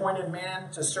they appointed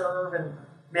men to serve and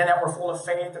men that were full of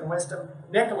faith and wisdom,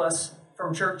 Nicholas,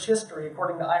 from church history,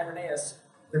 according to Irenaeus,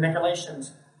 the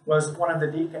Nicolaitans, was one of the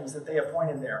deacons that they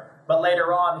appointed there. But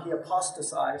later on, he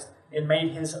apostatized and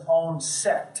made his own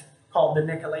sect called the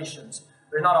Nicolaitans.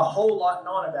 There's not a whole lot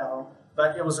known about them,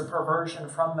 but it was a perversion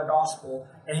from the gospel.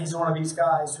 And he's one of these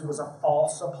guys who was a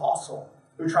false apostle,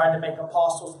 who tried to make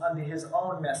apostles unto his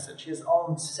own message, his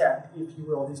own sect, if you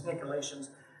will, these Nicolaitans.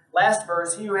 Last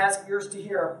verse, he who has ears to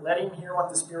hear, let him hear what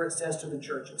the Spirit says to the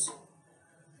churches.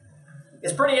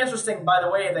 It's pretty interesting, by the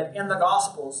way, that in the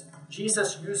Gospels,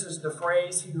 Jesus uses the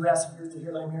phrase, he who has ears to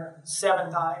hear, let him hear,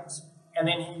 7 times. And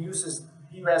then he uses,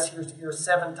 he who has ears to hear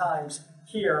 7 times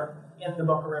here in the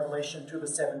book of Revelation to the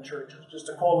 7 churches. Just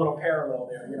a cool little parallel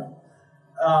there, you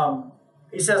know.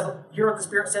 He says, hear what the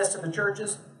Spirit says to the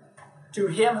churches. To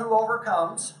him who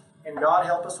overcomes, and God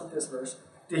help us with this verse,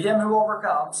 to him who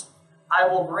overcomes, I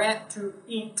will grant to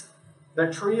eat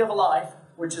the tree of life,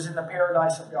 which is in the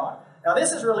paradise of God. Now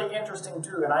this is really interesting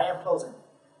too, and I am closing.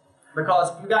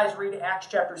 Because you guys read Acts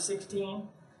chapter 16,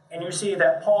 and you see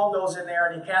that Paul goes in there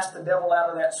and he casts the devil out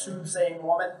of that soothsaying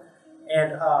woman.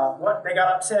 And what they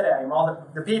got upset at him. All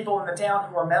the people in the town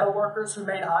who were metal workers, who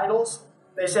made idols,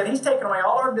 they said, he's taken away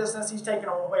all our business, he's taken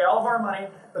away all of our money,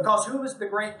 because who was the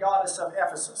great goddess of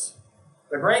Ephesus?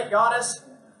 The great goddess?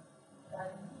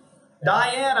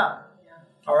 Diana.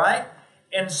 All right?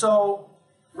 And so,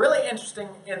 really interesting,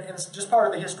 in just part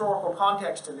of the historical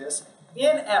context of this,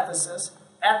 in Ephesus,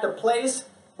 at the place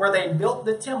where they built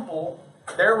the temple,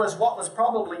 there was what was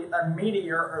probably a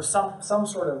meteor or some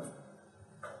sort of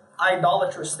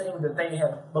idolatrous thing that they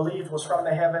had believed was from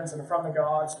the heavens and from the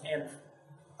gods. And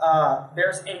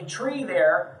there's a tree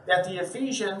there that the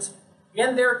Ephesians,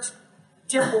 in their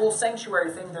temple sanctuary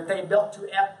thing that they built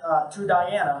to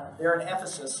Diana, there in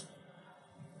Ephesus,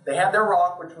 they had their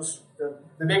rock, which was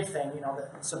the big thing, you know,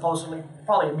 that supposedly,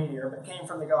 probably a meteor, but came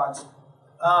from the gods.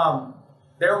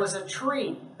 There was a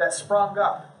tree that sprung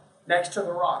up next to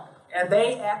the rock, and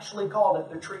they actually called it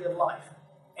the tree of life.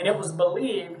 And it was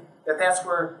believed that that's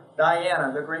where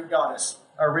Diana, the great goddess,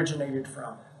 originated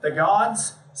from. The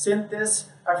gods sent this.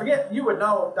 I forget, you would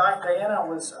know, Diana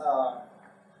was, I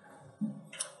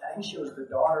think she was the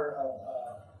daughter of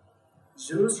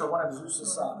Zeus, or one of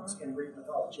Zeus's sons in Greek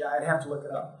mythology. I'd have to look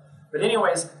it up. But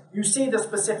anyways, you see the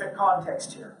specific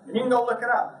context here. And you can go look it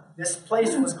up. This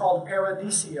place was called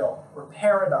Paradisio, or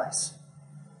paradise.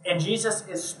 And Jesus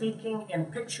is speaking in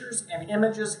pictures and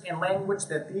images and language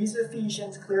that these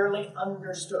Ephesians clearly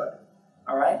understood.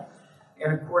 All right?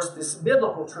 And of course, this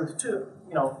biblical truth too,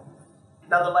 you know,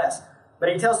 nonetheless. But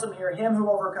he tells them here, him who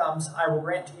overcomes, I will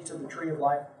grant to each of the tree of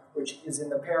life, which is in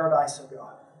the paradise of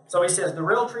God. So he says, the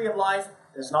real tree of life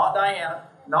is not Diana,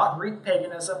 not Greek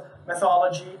paganism,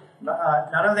 mythology,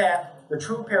 none of that. The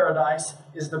true paradise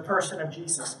is the person of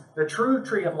Jesus. The true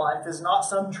tree of life is not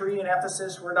some tree in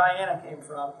Ephesus where Diana came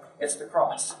from. It's the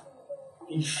cross.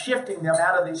 He's shifting them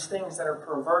out of these things that are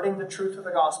perverting the truth of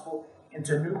the gospel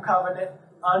into new covenant,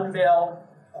 unveiled,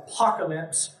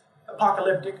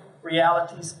 apocalyptic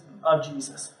realities of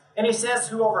Jesus. And he says,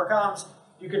 who overcomes?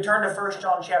 You can turn to 1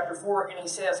 John chapter 4, and he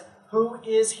says, who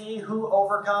is he who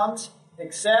overcomes?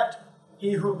 Except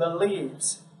he who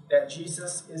believes that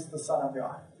Jesus is the Son of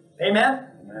God. Amen?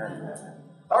 Amen.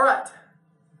 All right.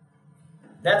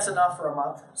 That's enough for a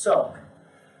month. So,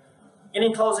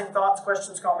 any closing thoughts,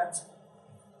 questions, comments?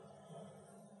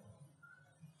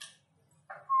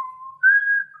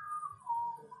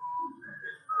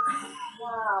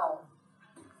 Wow.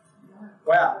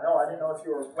 Wow. No, I didn't know if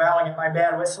you were wowing at my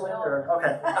bad whistling or...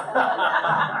 Okay.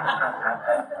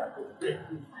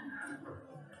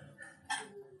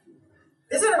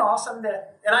 Isn't it awesome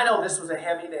that... And I know this was a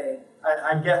heavy day.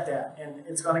 I get that. And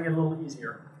it's going to get a little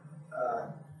easier.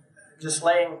 Just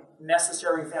laying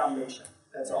necessary foundation.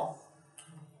 That's all.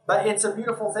 But it's a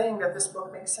beautiful thing that this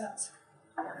book makes sense.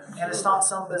 And it's not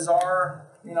some bizarre,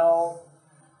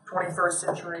 21st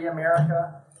century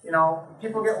America.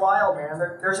 People get wild, man.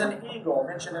 There's an eagle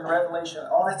mentioned in Revelation.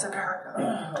 Oh, that's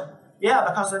America. Yeah,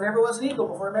 because there never was an eagle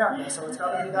before America, so it's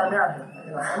got to be that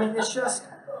American. It's just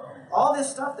all this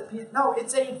stuff that people... No,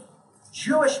 it's a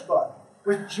Jewish book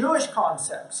with Jewish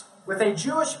concepts, with a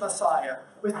Jewish Messiah,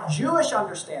 with Jewish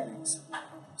understandings.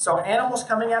 So animals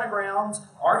coming out of grounds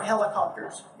aren't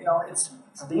helicopters. It's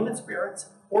demon spirits.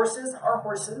 Horses are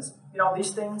horses.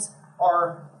 These things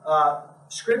are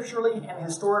scripturally and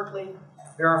historically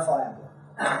verifiable.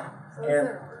 So is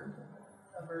there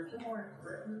a virgin where it's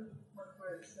written,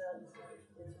 where it says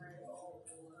Israel,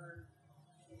 or,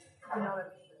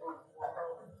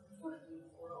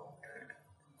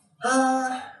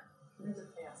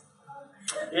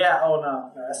 Yeah, oh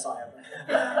no, that's not happening.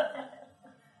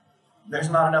 There's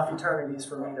not enough eternities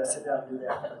for me to sit down and do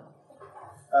that.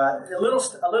 A little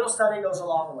study goes a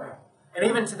long way. And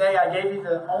even today, I gave you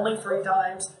the only 3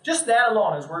 times. Just that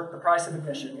alone is worth the price of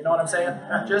admission. You know what I'm saying?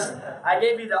 I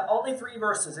gave you the only 3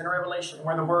 verses in Revelation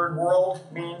where the word world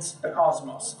means the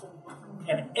cosmos.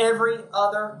 And every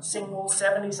other single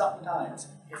 70-something times,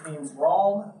 it means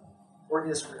Rome or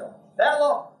Israel. That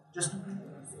alone, just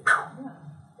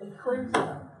It clears it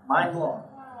up. mind-blowing.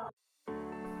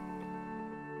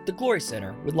 The Glory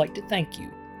Center would like to thank you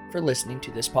for listening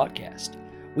to this podcast.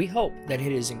 We hope that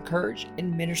it has encouraged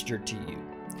and ministered to you.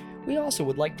 We also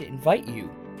would like to invite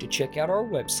you to check out our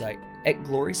website at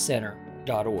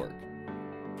glorycenter.org.